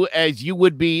about you as you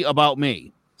would be about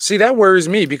me. See, that worries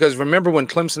me because remember when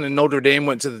Clemson and Notre Dame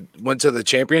went to the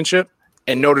championship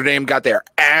and Notre Dame got their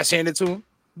ass handed to them?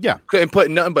 Yeah. Couldn't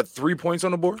put nothing but 3 points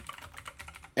on the board.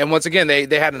 And once again, they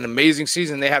had an amazing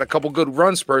season. They had a couple good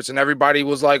run spurts, and everybody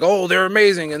was like, "Oh, they're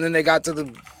amazing." And then they got to the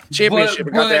championship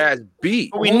and got their ass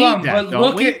beat. We need that.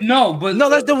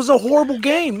 That was a horrible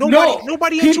game.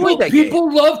 Nobody enjoyed that game.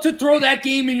 People love to throw that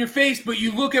game in your face, but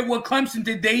you look at what Clemson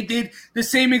did. They did the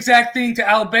same exact thing to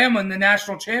Alabama in the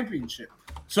national championship.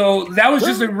 So that was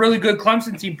just a really good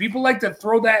Clemson team. People like to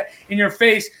throw that in your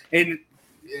face, and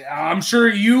I'm sure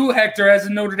you, Hector, as a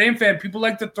Notre Dame fan, people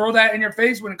like to throw that in your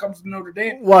face when it comes to Notre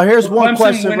Dame. Well, here's one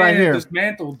question right here.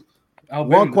 Dismantled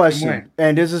Alabama one question,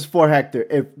 and this is for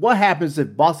Hector. What happens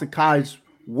if Boston College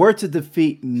were to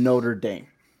defeat Notre Dame?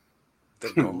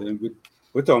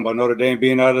 We're talking about Notre Dame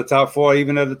being out of the top 4,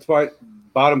 even at the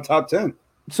bottom top 10.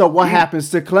 So what happens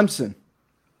to Clemson?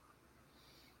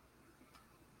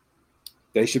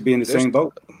 They should be in the same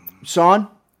boat. Sean?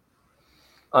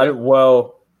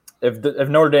 If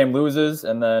Notre Dame loses,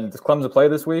 and then does Clemson play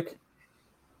this week?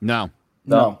 No.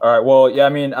 All right. Well, yeah. I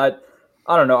mean, I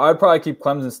don't know. I'd probably keep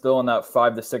Clemson still in that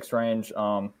 5 to 6 range,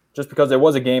 just because it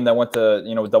was a game that went to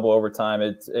double overtime.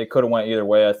 It could have went either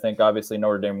way. I think obviously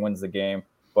Notre Dame wins the game,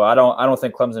 but I don't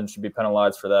think Clemson should be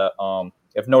penalized for that.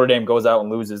 If Notre Dame goes out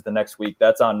and loses the next week,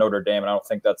 that's on Notre Dame, and I don't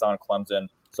think that's on Clemson.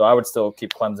 So I would still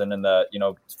keep Clemson in that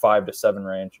 5 to 7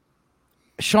 range.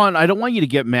 Sean, I don't want you to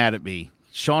get mad at me.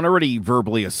 Sean already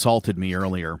verbally assaulted me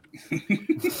earlier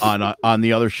on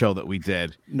the other show that we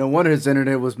did. No wonder his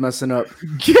internet was messing up.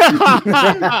 Sean,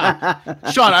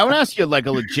 I want to ask you like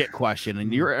a legit question,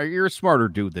 and you're a smarter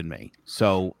dude than me,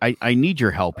 so I need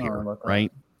your help here,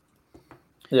 right?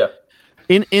 Yeah.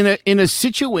 In a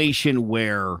situation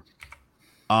where,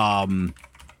 all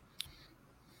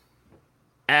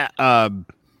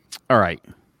right,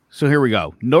 so here we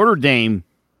go. Notre Dame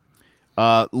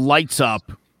lights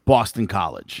up Boston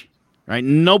College, right?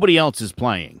 Nobody else is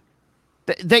playing.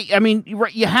 I mean, you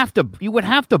would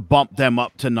have to bump them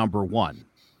up to number 1,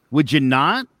 would you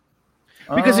not?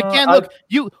 Because again, look,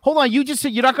 hold on. You just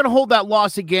said you're not going to hold that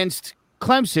loss against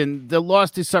Clemson. The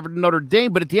loss they suffered to Notre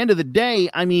Dame, but at the end of the day,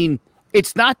 I mean,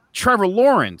 it's not Trevor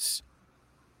Lawrence,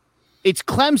 it's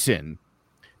Clemson.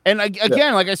 And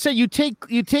again, like I said, you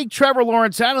take Trevor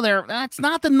Lawrence out of there. That's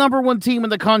not the number 1 team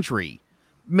in the country.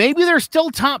 Maybe they're still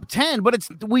top 10, but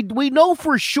we know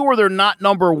for sure they're not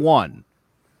number 1.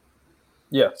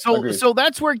 Yeah. So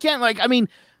that's where, again, like, I mean,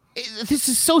 this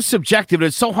is so subjective.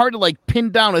 It's so hard to like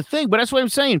pin down a thing, but that's what I'm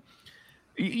saying.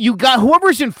 You got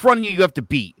whoever's in front of you have to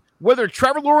beat, whether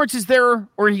Trevor Lawrence is there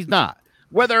or he's not,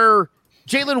 whether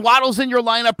Jalen Waddle's in your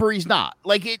lineup or he's not.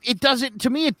 Like it doesn't, to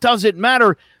me, it doesn't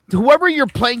matter. Whoever you're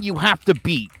playing, you have to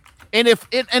beat. And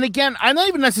and again, I'm not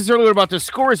even necessarily about the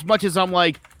score as much as I'm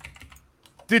like,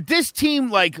 did this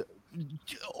team like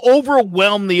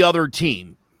overwhelm the other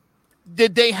team?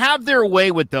 Did they have their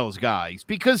way with those guys?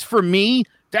 Because for me,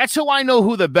 that's how I know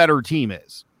who the better team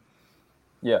is.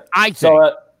 Yeah. I think.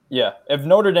 So, if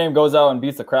Notre Dame goes out and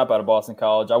beats the crap out of Boston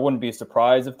College, I wouldn't be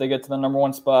surprised if they get to the number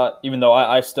 1 spot, even though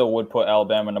I still would put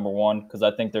Alabama number 1 because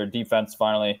I think their defense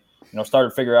finally started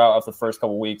to figure out after the first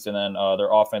couple of weeks, and then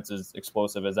their offense is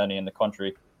explosive as any in the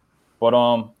country. But,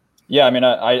 I mean,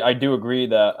 I do agree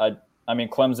that I mean,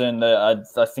 Clemson,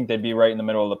 I think they'd be right in the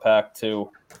middle of the pack, too.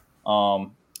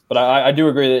 But I do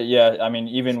agree that, I mean,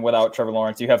 even without Trevor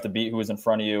Lawrence, you have to beat who is in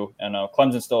front of you. And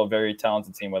Clemson's still a very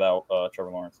talented team without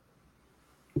Trevor Lawrence.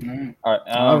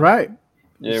 All right.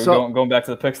 Yeah, we're going back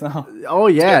to the picks now. Oh,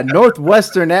 yeah.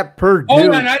 Northwestern at Purdue.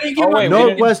 Hold on, I didn't get my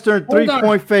Northwestern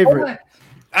 3-point favorite.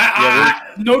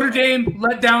 Notre Dame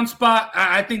let down spot.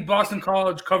 I think Boston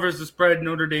College covers the spread.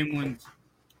 Notre Dame wins.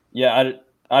 Yeah,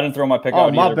 I didn't throw my pick out.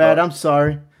 Oh, my bad. I'm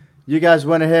sorry. You guys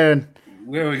went ahead and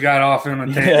we got off on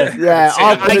a tangent. Yeah,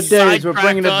 off in the days. We're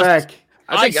bringing it back.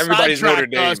 I think everybody's Notre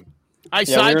Dame. I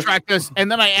sidetracked us,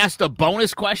 and then I asked a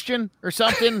bonus question or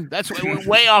something. That's we're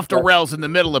way off the rails in the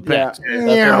middle of picks.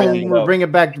 Yeah. We'll bring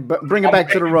it back. Bring it back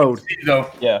to the road.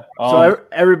 Yeah. So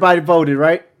everybody voted,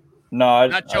 right? No,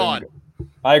 not John.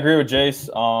 I agree with Jace.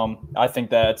 I think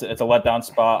that it's a letdown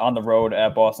spot on the road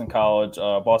at Boston College.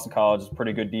 Boston College is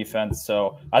pretty good defense,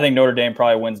 so I think Notre Dame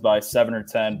probably wins by 7 or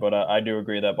 10. But I do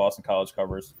agree that Boston College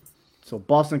covers. So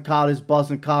Boston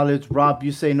College. Rob,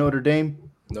 you say Notre Dame?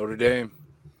 Notre Dame.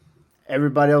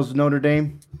 Everybody else, Notre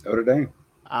Dame? Notre Dame.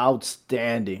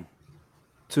 Outstanding.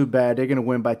 Too bad. They're going to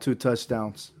win by 2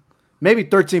 touchdowns. Maybe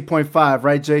 13.5,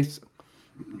 right, Jace?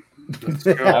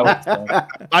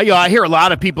 I hear a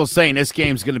lot of people saying this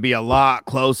game's going to be a lot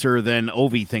closer than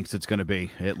Ovi thinks it's going to be,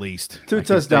 at least. 2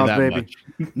 touchdowns, baby.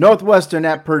 Northwestern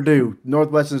at Purdue.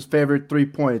 Northwestern's favorite 3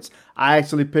 points. I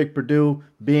actually picked Purdue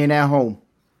being at home.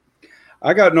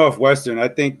 I got Northwestern. I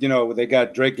think, they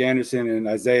got Drake Anderson and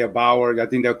Isaiah Bauer. I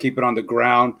think they'll keep it on the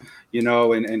ground,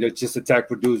 and it's just attack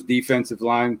Purdue's defensive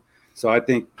line. So I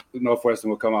think Northwestern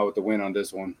will come out with the win on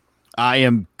this one.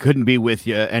 Couldn't be with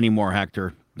you anymore,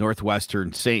 Hector.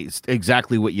 Northwestern, say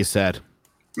exactly what you said.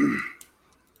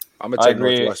 I'm going to take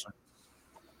Northwestern.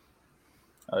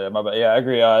 Oh, yeah, my bad. Yeah, I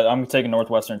agree. I'm taking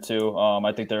Northwestern too.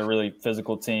 I think they're a really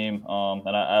physical team,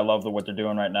 and I love what they're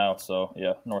doing right now. So,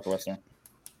 yeah, Northwestern.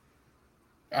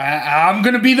 I'm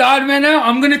going to be the odd man out.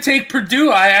 I'm going to take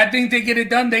Purdue. I think they get it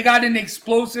done. They got an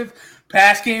explosive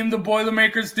pass game, the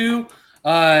Boilermakers do,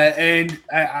 and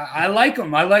I like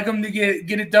them. I like them to get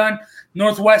it done.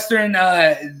 Northwestern,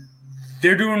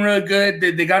 they're doing really good.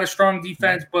 They got a strong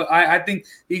defense, but I think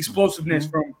the explosiveness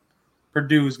from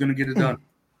Purdue is going to get it done.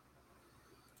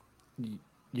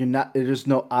 There's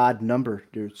no odd number.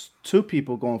 There's 2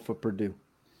 people going for Purdue.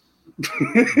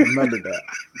 Remember that.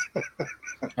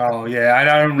 Oh yeah, I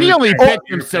don't. We only picked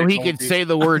him so he could say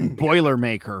the word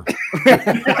Boilermaker.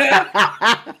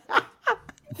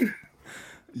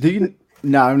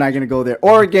 No, I'm not going to go there.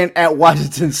 Oregon at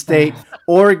Washington State.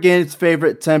 Oregon's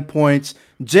favorite 10 points.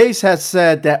 Jace has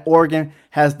said that Oregon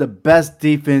has the best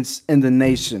defense in the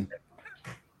nation.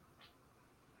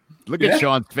 Look at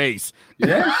Sean's face.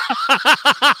 Yeah.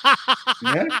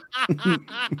 Yeah.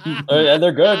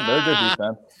 They're good. They're a good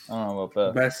defense. I don't know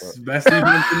about that. Best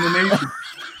defense in the nation.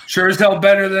 Sure as hell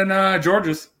better than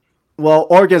Georgia's. Well,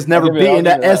 Oregon's never beaten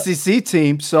that SEC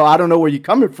team, so I don't know where you're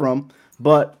coming from.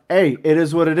 But, hey, it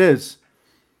is what it is.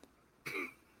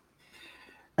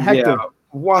 Hector. Yeah,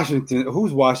 Washington.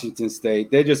 Who's Washington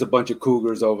State? They're just a bunch of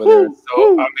Cougars over there.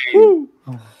 So, I mean,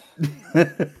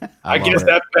 I guess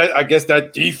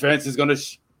that defense is going to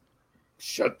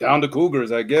shut down the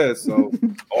Cougars, I guess. So,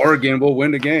 Oregon will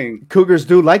win the game. Cougars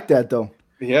do like that, though.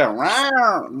 Yeah.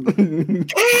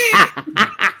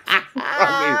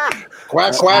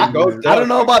 Quack, quack, go. I don't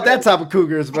know about that type of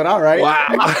Cougars, but all right. Wow.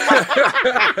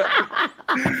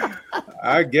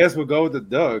 I guess we'll go with the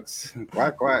Ducks.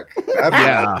 Quack, quack.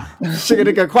 Yeah.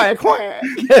 Chicka quack, quack.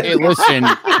 Hey, listen.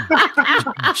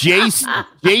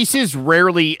 Jace is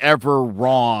rarely ever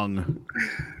wrong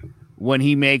when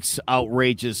he makes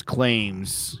outrageous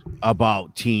claims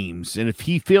about teams. And if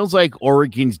he feels like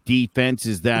Oregon's defense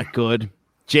is that good,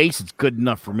 Jace, it's good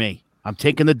enough for me. I'm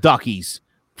taking the Duckies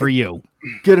for you.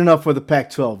 Good enough for the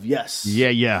Pac-12, yes.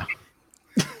 Yeah.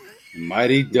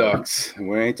 Mighty Ducks.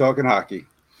 We ain't talking hockey.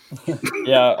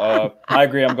 Yeah, I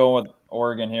agree. I'm going with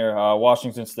Oregon here.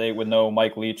 Washington State with no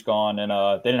Mike Leach gone, and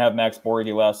they didn't have Max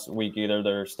Borghi last week either,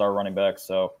 their star running back.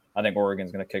 So I think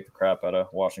Oregon's going to kick the crap out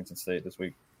of Washington State this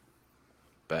week.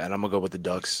 And I'm going to go with the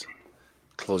Ducks.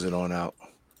 Close it on out.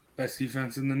 Best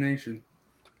defense in the nation.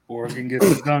 Oregon gets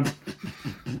it done.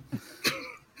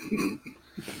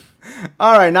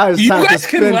 All right, now it's time to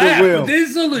spin the wheel. But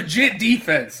this is a legit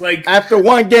defense. Like after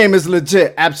one game is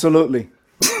legit, absolutely.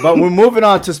 But we're moving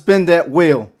on to spin that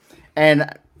wheel.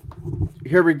 And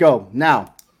here we go.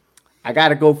 Now, I got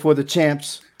to go for the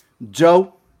champs.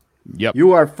 Joe, yep.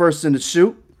 You are first in the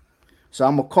chute. So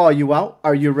I'm going to call you out.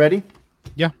 Are you ready?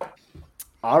 Yeah.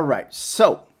 All right.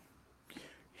 So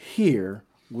here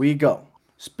we go.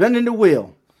 Spinning the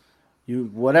wheel.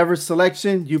 Whatever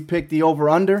selection, you pick the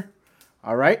over-under.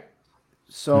 All right.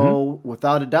 So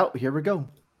without a doubt, here we go.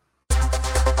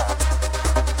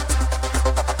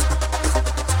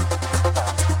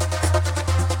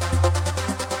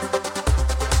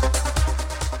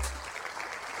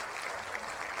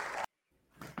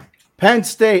 Penn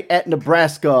State at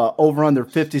Nebraska, over under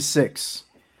 56.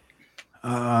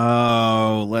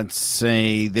 Oh, let's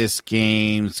say this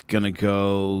game's going to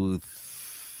go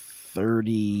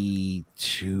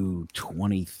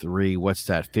 32-23. What's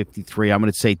that? 53. I'm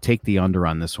going to say take the under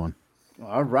on this one.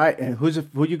 All right. And who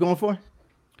you going for?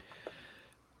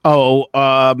 Oh,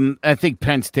 I think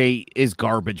Penn State is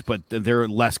garbage, but they're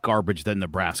less garbage than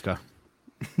Nebraska.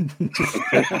 Was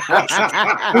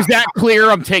that clear?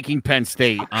 I'm taking Penn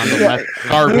State on the less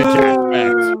garbage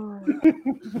aspect.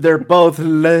 They're both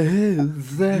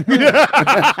losers.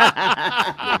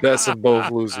 Best of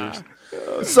both losers.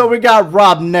 So we got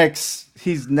Rob next.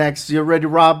 He's next. You ready,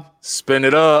 Rob? Spin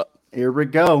it up. Here we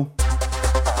go.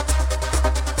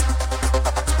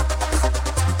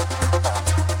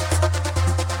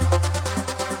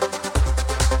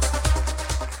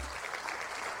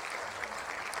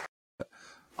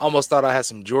 Almost thought I had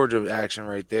some Georgia action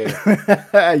right there.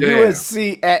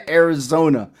 USC at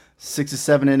Arizona,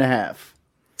 67.5.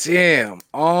 Damn.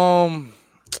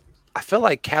 I feel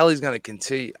like Cali's gonna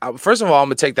continue. First of all, I'm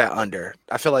gonna take that under.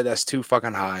 I feel like that's too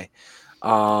fucking high.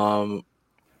 I'm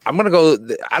gonna go.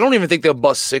 I don't even think they'll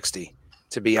bust 60.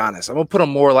 to be honest. I'm gonna put them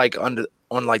more like on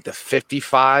like the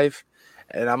 55,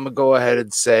 and I'm gonna go ahead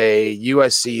and say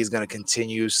USC is gonna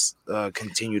continue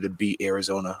to beat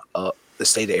Arizona up, the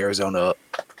state of Arizona up.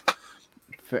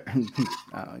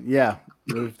 Yeah,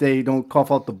 if they don't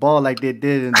cough out the ball like they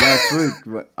did in last week.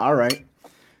 But, all right.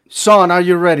 Sean, are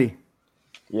you ready?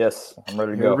 Yes, I'm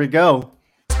ready to Here go. we go.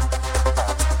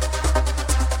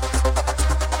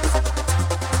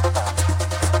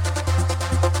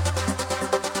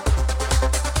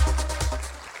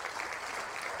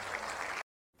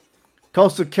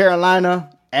 Coastal Carolina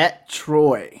at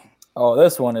Troy. Oh,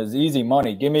 this one is easy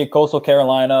money. Give me Coastal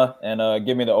Carolina and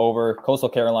give me the over. Coastal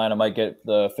Carolina might get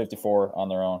the 54 on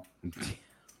their own.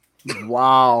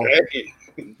 Wow.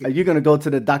 Are you going to go to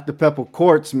the Dr. Pepper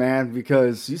courts, man?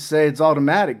 Because you say it's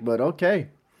automatic, but okay.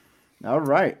 All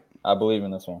right. I believe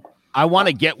in this one. I want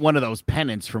to get one of those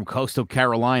pennants from Coastal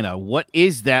Carolina. What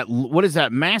is that? What is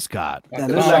that mascot? That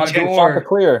That's is not like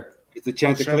Chanticleer. It's a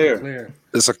Chanticleer.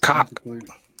 It's a cock.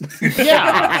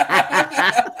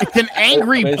 Yeah. It's an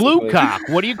angry Basically. blue cock.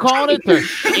 What are you calling it? The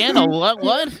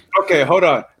what? Okay, hold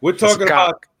on. We're It's a talking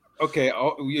about. cock. Okay,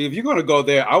 if you're gonna go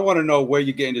there, I want to know where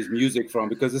you're getting this music from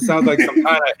because it sounds like some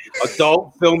kind of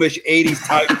adult filmish '80s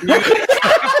type music.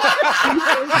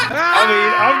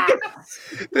 I mean,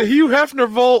 The Hugh Hefner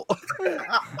Volt.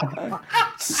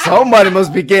 Somebody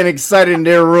must be getting excited in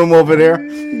their room over there.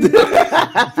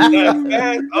 that's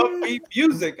bad upbeat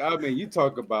music. I mean, you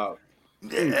talk about.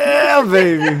 Yeah,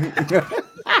 baby.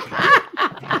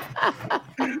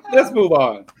 Let's move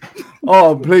on.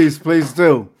 Oh, please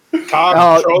do.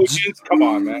 Cock Trojans, come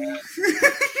on, man.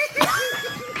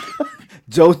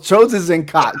 Joe chooses in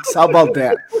cocks. How about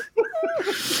that?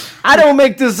 I don't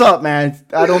make this up, man.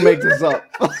 I don't make this up.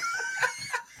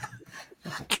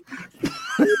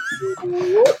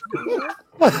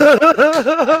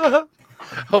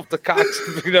 Hope the cocks.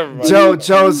 Never mind.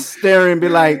 Joe's staring and be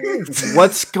like,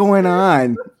 what's going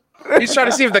on? He's trying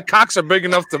to see if the cocks are big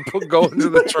enough to go into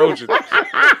the Trojan.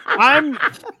 I'm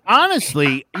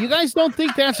honestly, you guys don't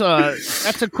think that's a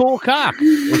cool cock. A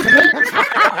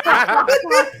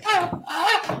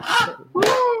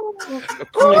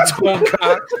cool tone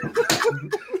cock.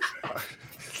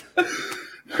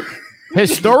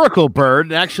 Historical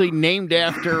bird, actually named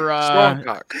after Strong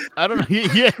cock. I don't know.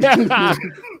 Yeah.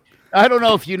 I don't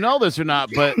know if you know this or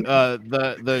not, but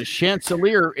the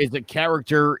Chancellor is a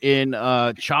character in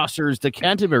Chaucer's The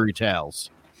Canterbury Tales.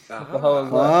 What the hell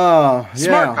is that? Oh,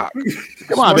 Smart yeah. cock.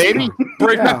 Come on, baby.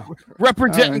 Yeah.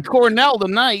 Representing Cornell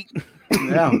tonight.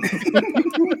 Yeah.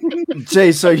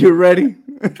 Jay, so you ready?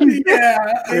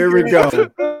 Yeah. Here we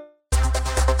go.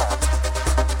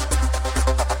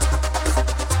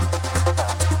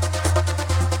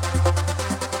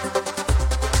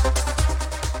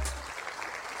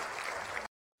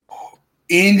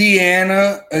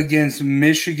 Indiana against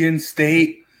Michigan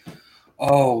State.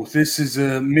 Oh, this is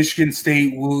a Michigan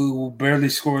State will barely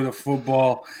score the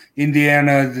football.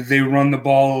 Indiana, they run the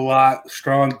ball a lot.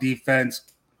 Strong defense.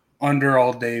 Under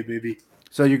all day, baby.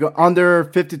 So you go under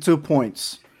 52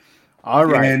 points. All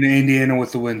right. And Indiana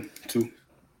with the win, too.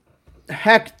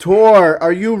 Hector,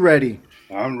 are you ready?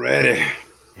 I'm ready.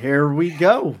 Here we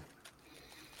go.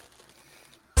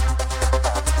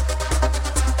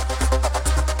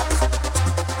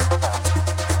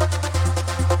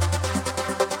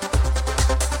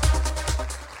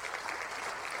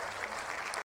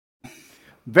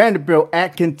 Vanderbilt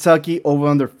at Kentucky over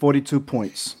under 42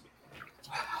 points.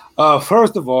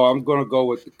 First of all, I'm going to go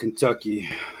with Kentucky.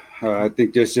 I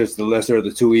think that's just the lesser of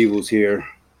the two evils here.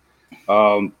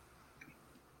 42.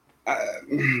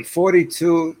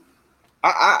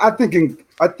 I think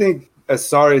as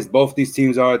sorry as both these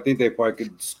teams are, I think they probably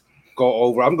could go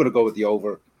over. I'm going to go with the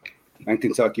over and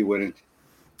Kentucky winning.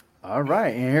 All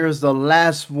right, and here's the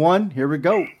last one. Here we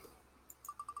go.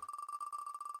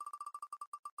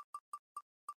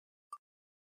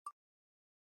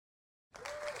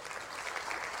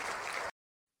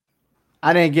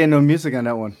 I didn't get no music on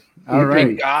that one. All right.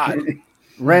 Thank God.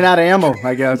 Ran out of ammo,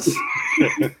 I guess.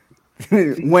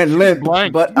 Went limp,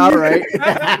 Blank. but all right.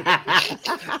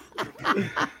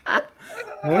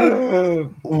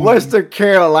 Western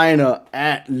Carolina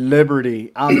at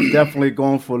Liberty. I'm definitely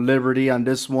going for Liberty on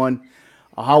this one.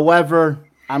 However,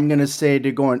 I'm going to say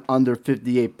they're going under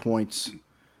 58 points.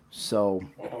 So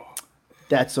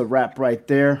that's a wrap right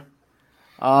there.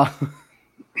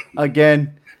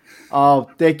 Again,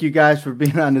 thank you guys for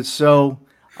being on the show.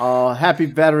 Happy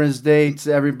Veterans Day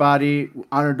to everybody.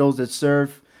 Honor those that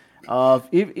serve.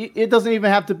 It doesn't even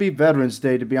have to be Veterans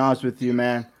Day, to be honest with you,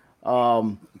 man.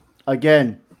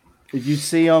 Again, if you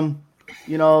see them,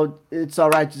 it's all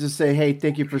right to just say, hey,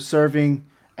 thank you for serving.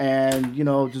 and,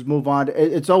 just move on.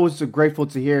 It's always grateful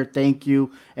to hear thank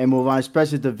you and move on,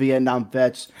 especially the Vietnam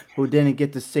vets who didn't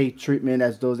get the same treatment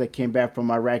as those that came back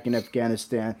from Iraq and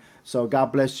Afghanistan. So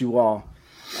God bless you all.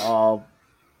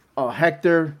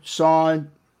 Hector,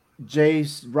 Sean,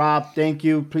 Jace, Rob, thank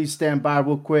you. Please stand by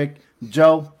real quick.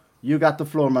 Joe, you got the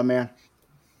floor, my man.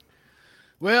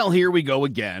 Well, here we go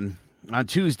again. On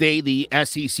Tuesday, the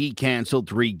SEC canceled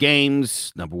 3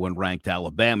 games. Number 1 ranked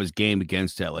Alabama's game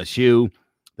against LSU,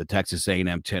 the Texas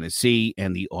A&M Tennessee,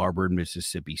 and the Auburn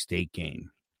Mississippi State game.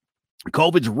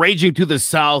 COVID's raging to the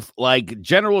South like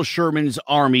General Sherman's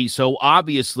army, so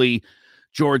obviously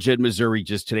Georgia and Missouri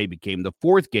just today became the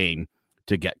 4th game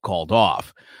to get called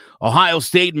off. Ohio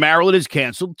State and Maryland is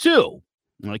canceled too.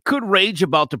 I could rage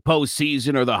about the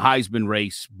postseason or the Heisman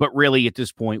race, but really at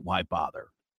this point, why bother?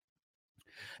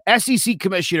 SEC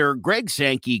Commissioner Greg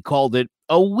Sankey called it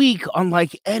a week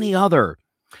unlike any other.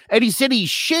 And he said he's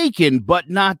shaken but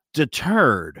not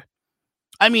deterred.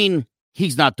 I mean,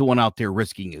 he's not the one out there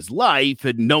risking his life,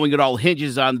 and knowing it all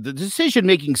hinges on the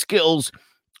decision-making skills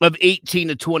of 18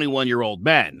 to 21-year-old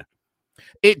men.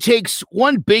 It takes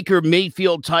one Baker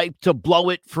Mayfield type to blow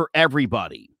it for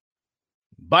everybody.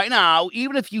 By now,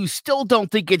 even if you still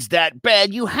don't think it's that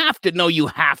bad, you have to know you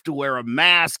have to wear a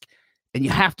mask and you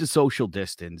have to social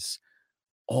distance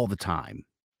all the time.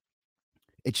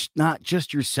 It's not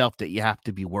just yourself that you have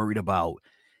to be worried about.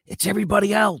 It's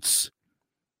everybody else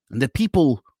and the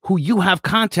people who you have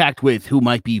contact with who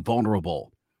might be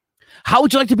vulnerable. How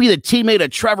would you like to be the teammate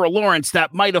of Trevor Lawrence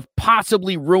that might have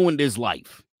possibly ruined his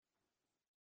life?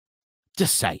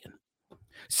 Just saying.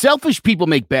 Selfish people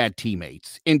make bad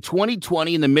teammates. In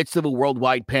 2020, in the midst of a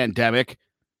worldwide pandemic,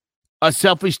 a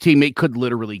selfish teammate could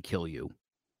literally kill you.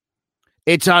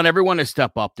 It's on everyone to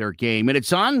step up their game, and it's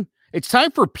time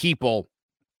for people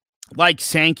like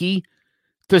Sankey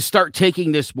to start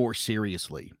taking this more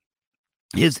seriously.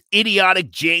 His idiotic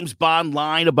James Bond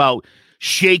line about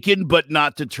shaken but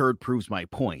not deterred proves my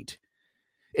point.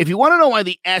 If you want to know why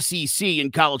the SEC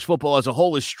and college football as a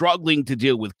whole is struggling to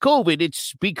deal with COVID,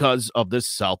 it's because of the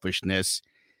selfishness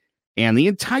and the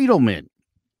entitlement.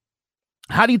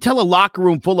 How do you tell a locker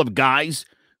room full of guys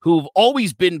who've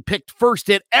always been picked first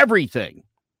at everything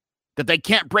that they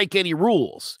can't break any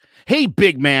rules? Hey,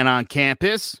 big man on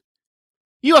campus,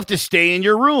 you have to stay in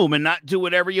your room and not do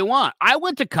whatever you want. I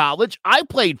went to college. I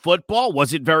played football,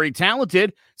 wasn't very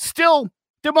talented. Still,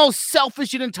 the most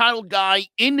selfish and entitled guy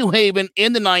in New Haven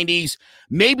in the 90s,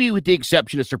 maybe with the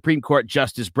exception of Supreme Court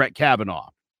Justice Brett Kavanaugh.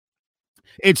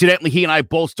 Incidentally, he and I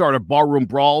both started barroom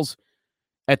brawls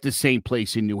at the same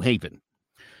place in New Haven.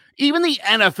 Even the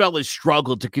NFL has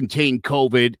struggled to contain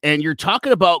COVID, and you're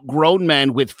talking about grown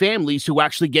men with families who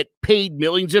actually get paid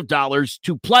millions of dollars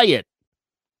to play it.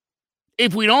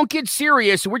 If we don't get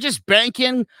serious, we're just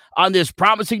banking on this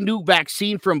promising new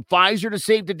vaccine from Pfizer to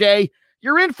save the day,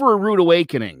 you're in for a rude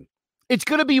awakening. It's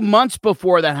going to be months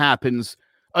before that happens,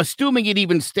 assuming it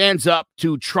even stands up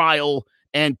to trial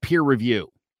and peer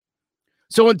review.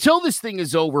 So until this thing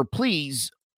is over,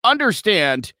 please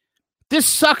understand this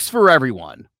sucks for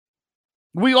everyone.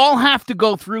 We all have to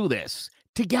go through this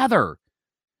together,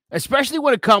 especially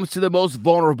when it comes to the most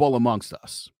vulnerable amongst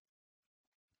us.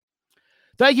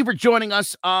 Thank you for joining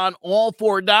us on All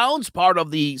Four Downs, part of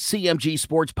the CMG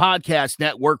Sports Podcast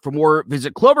Network. For more,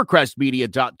 visit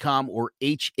clovercrestmedia.com or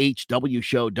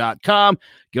hhwshow.com.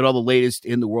 Get all the latest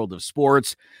in the world of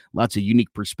sports. Lots of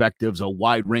unique perspectives, a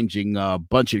wide-ranging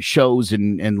bunch of shows,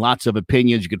 and lots of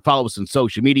opinions. You can follow us on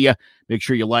social media. Make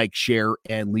sure you like, share,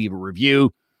 and leave a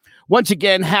review. Once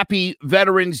again, happy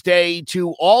Veterans Day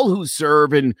to all who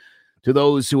serve and to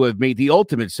those who have made the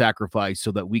ultimate sacrifice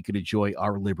so that we can enjoy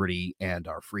our liberty and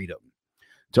our freedom.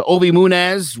 To Ovi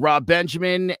Munez, Rob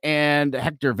Benjamin, and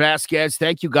Hector Vasquez,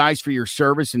 thank you guys for your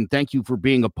service, and thank you for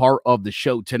being a part of the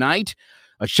show tonight.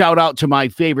 A shout out to my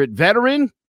favorite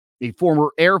veteran, a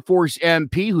former Air Force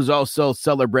MP who's also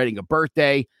celebrating a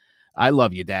birthday. I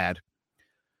love you, Dad.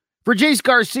 For Jace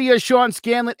Garcia, Sean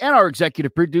Scanlon, and our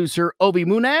executive producer, Ovi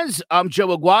Munez, I'm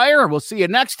Joe Aguirre. We'll see you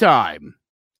next time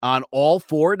on All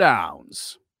Four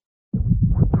Downs.